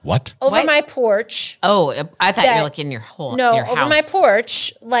up What? over What? my porch. Oh, I thought you That- were like in your whole No, your over house. my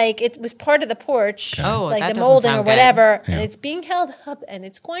porch, like it was part of the porch, Oh, like that the doesn't molding or sound good. whatever, Yeah. and it's being held up, and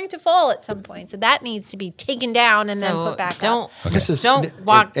it's going to fall at some point. So that needs to be taken down and then So put back don't up. This is don't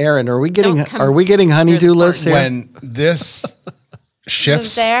walk. Aaron, are we don't getting come honeydew through the lists here? When this Moves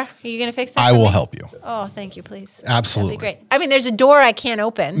shifts, there. Are you going to fix that? I for will me? help you. Oh, thank you, please. Absolutely. That'd be great. I mean, there's a door I can't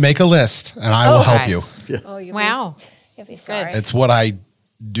open. Make a list, and I will help Okay. you. Oh, you'll Wow. You'll be sorry. It's what I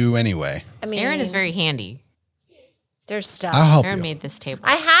do anyway. I mean, Aaron is very handy. There's stuff. I'll help Aaron you. made this table.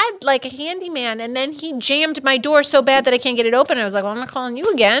 I had like a handyman, and then he jammed my door so bad that I can't get it open. I was like, well, I'm not calling you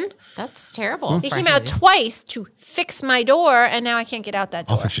again. That's terrible. He for came him out to do. twice to fix my door, and now I can't get out that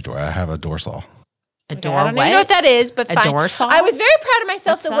door. I'll fix your door. I have a door saw. A Okay, door. I don't what? even know what that is, but A fine. door saw? I was very proud of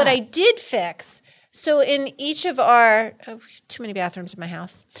myself What's that what that? I did fix. So in each of our too many bathrooms in my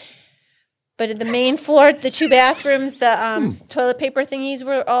house, but in the main floor, the two bathrooms, the toilet paper thingies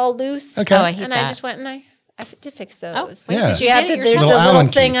were all loose. Okay. Oh, I hate and that. I just went and I did fix those. wait, Yeah. Because you you have did it the, there's the yourself? Little little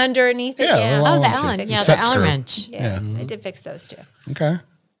Allen thing key. underneath it. Yeah, Yeah. little Oh, the Allen Allen. key. Yeah, the Set Allen screw. wrench. Yeah, I did fix those too. Okay.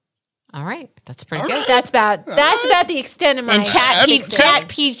 All right, that's pretty good. That's about the extent of my And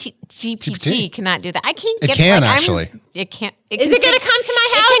fixing. GPT cannot do that. I can't It get can, like, actually. It can't. Is it going to come to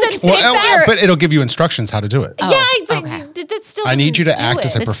my house and can fix fix it? But it'll give you instructions how to do it. Oh, Yeah, but okay. that still I need you to doesn't act do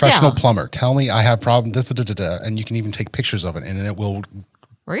as a it. But professional still. plumber. Tell me I have problem this, and you can even take pictures of it, and it will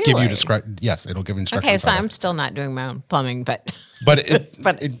Really? give you describe. Yes, it'll give instructions. Okay, so on I'm it. still not doing my own plumbing, but But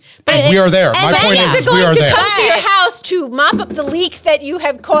But we are there. My And point then is, it we going are to there. come to your house to mop up the leak that you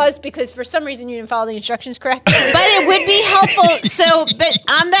have caused because for some reason you didn't follow the instructions correctly? but it would be helpful. So, but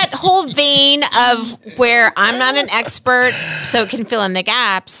on that whole vein of where I'm not an expert, so it can fill in the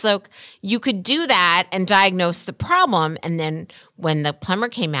gaps. So you could do that and diagnose the problem, and then when the plumber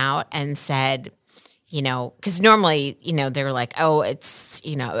came out and said, you know, because normally, you know, they're like, oh, it's,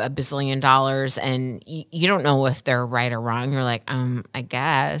 you know, $1 bazillion, and you don't know if they're right or wrong. You're like, I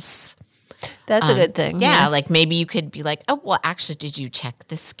guess. That's a good thing. Yeah, like maybe you could be like, oh, well, actually, did you check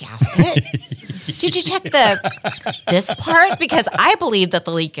this gasket? Did you check this part? Because I believe that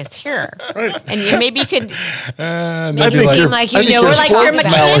the leak is here. And maybe you could make it seem like you know, or like your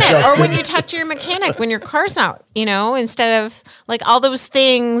mechanic, or when you talk to your mechanic when your car's out, you know, instead of like all those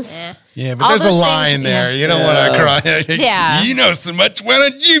things. Yeah, but all there's a those things, line you there. know. You don't want to cry. Yeah. You know so much. Why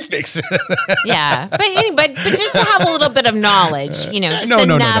don't you fix it? Yeah, but just to have a little bit of knowledge, you know, just No.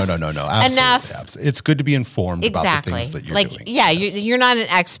 enough. Absolutely, Enough. absolutely. It's good to be informed about the Exactly. things that you're Like, doing. yeah, you're not an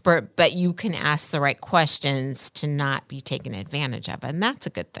expert, but you can ask the right questions to not be taken advantage of, and that's a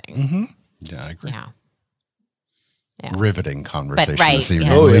good thing. Yeah, I agree. Yeah. Riveting conversation right, this evening,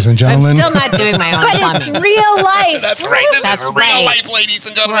 yes. ladies and gentlemen. I'm still not doing my own But it's plumbing. real life. That's right. This That's is real right. life, ladies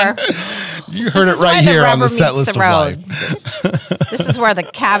and gentlemen. This You heard it is where right the here on rubber the set meets list the of road. life. This is where the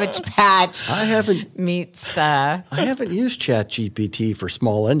Cabbage Patch I haven't meets the used ChatGPT for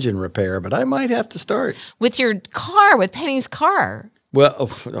small engine repair, but I might have to start. with your car, with Penny's car. Well,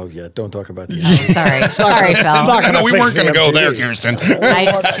 oh yeah, don't talk about that. Sorry, Phil. No, we weren't going to go there, MTV.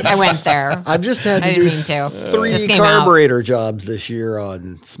 Kirsten. I went there. I've just had I to didn't do mean to. three Just came out. carburetor jobs this year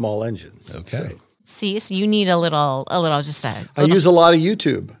on small engines. Okay. So See, so you need a little, just a. I use a lot of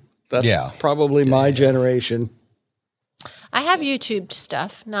YouTube. That's Yeah. probably my generation. I have YouTube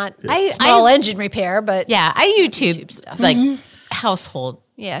stuff, not I- small engine repair, but Yeah, I YouTube stuff. like household.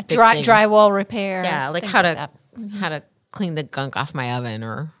 yeah, fixing. drywall repair. Yeah, like things how that. to clean the gunk off my oven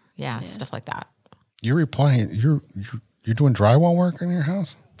or stuff like that. You're replying. You're doing drywall work in your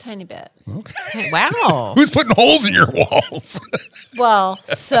house? Tiny bit. Hey, wow. Who's putting holes in your walls? Well,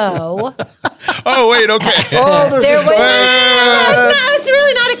 so Oh, wait. Okay. there was. No, it's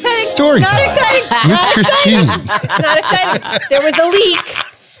really not exciting. Story not time exciting. with Christine. It's not exciting. There was a leak,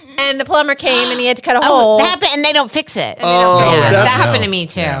 and the plumber came, and he had to cut a hole. Oh, that happened, and they don't fix it. Oh, yeah, that's- that happened to me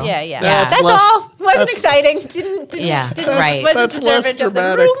too. Yeah. That's That's less- all. Wasn't that's- exciting. Didn't right. Wasn't That's less deserving of the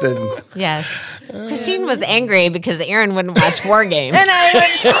dramatic room. than Yes. Christine was angry because Aaron wouldn't watch War Games. And I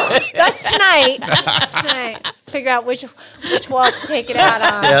went. That's tonight. That's tonight. Figure out which wall to take it out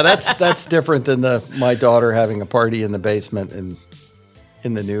on. yeah. That's different than my daughter having a party in the basement and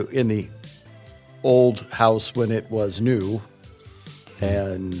in the old house when it was new,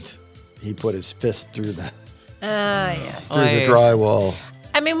 and he put his fist through the Yes. drywall.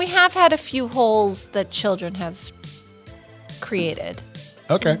 I mean, we have had a few holes that children have created.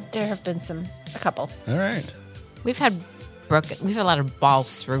 Okay. There have been a couple. All right. We've had a lot of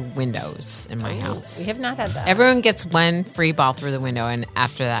balls through windows in my house. We have not had that. Everyone gets one free ball through the window, and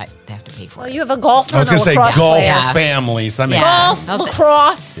after that, they have to pay for Well, it. you have a golfer I was and going a to say lacrosse golf player. families. That makes Yeah. sense. Golf,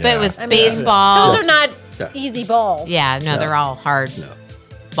 lacrosse. But it was I mean, baseball. Those are not easy balls. yeah, no, they're all hard.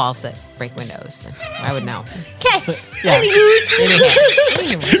 balls that break windows. I would know. Okay. Yeah.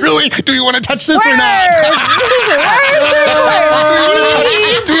 Really? Do you want to touch this or not?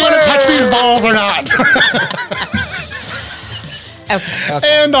 Do you want to touch these balls or not?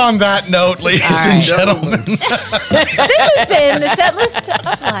 Okay. And on that note, ladies and gentlemen. This has been the Set List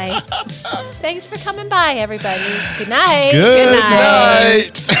of Life. Thanks for coming by, everybody. Good night. Good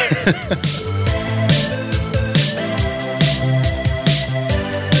night. night.